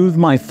 Soothe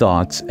my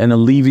thoughts and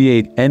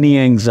alleviate any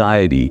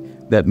anxiety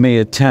that may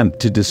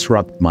attempt to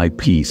disrupt my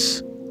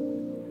peace.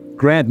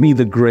 Grant me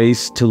the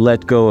grace to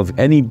let go of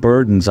any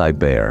burdens I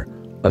bear,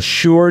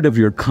 assured of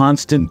your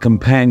constant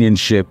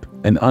companionship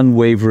and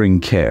unwavering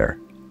care.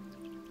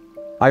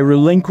 I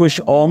relinquish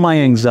all my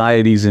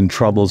anxieties and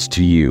troubles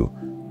to you,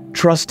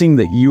 trusting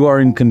that you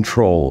are in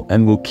control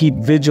and will keep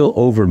vigil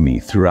over me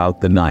throughout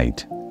the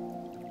night.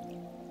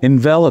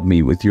 Envelop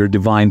me with your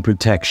divine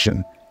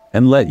protection,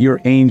 and let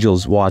your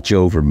angels watch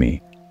over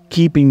me,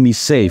 keeping me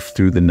safe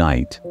through the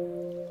night.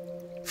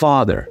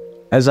 Father,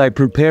 as I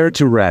prepare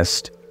to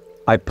rest,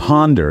 I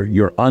ponder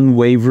your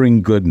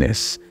unwavering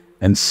goodness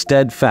and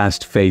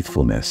steadfast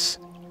faithfulness.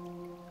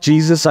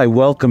 Jesus, I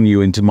welcome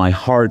you into my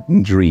heart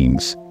and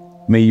dreams.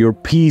 May your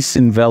peace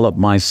envelop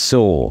my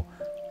soul,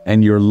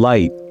 and your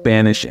light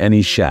banish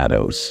any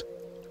shadows.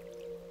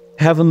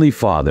 Heavenly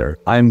Father,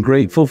 I am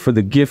grateful for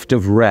the gift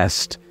of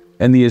rest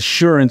and the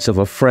assurance of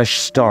a fresh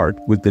start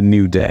with the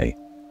new day.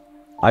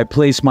 I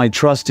place my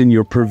trust in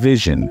your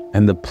provision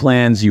and the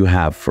plans you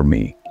have for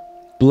me.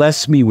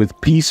 Bless me with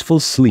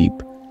peaceful sleep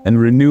and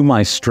renew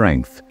my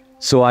strength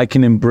so I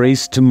can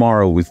embrace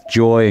tomorrow with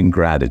joy and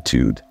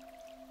gratitude.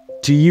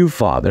 To you,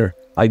 Father,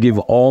 I give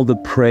all the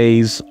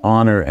praise,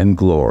 honor, and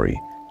glory.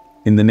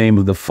 In the name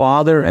of the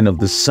Father, and of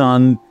the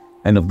Son,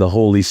 and of the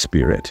Holy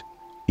Spirit.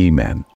 Amen.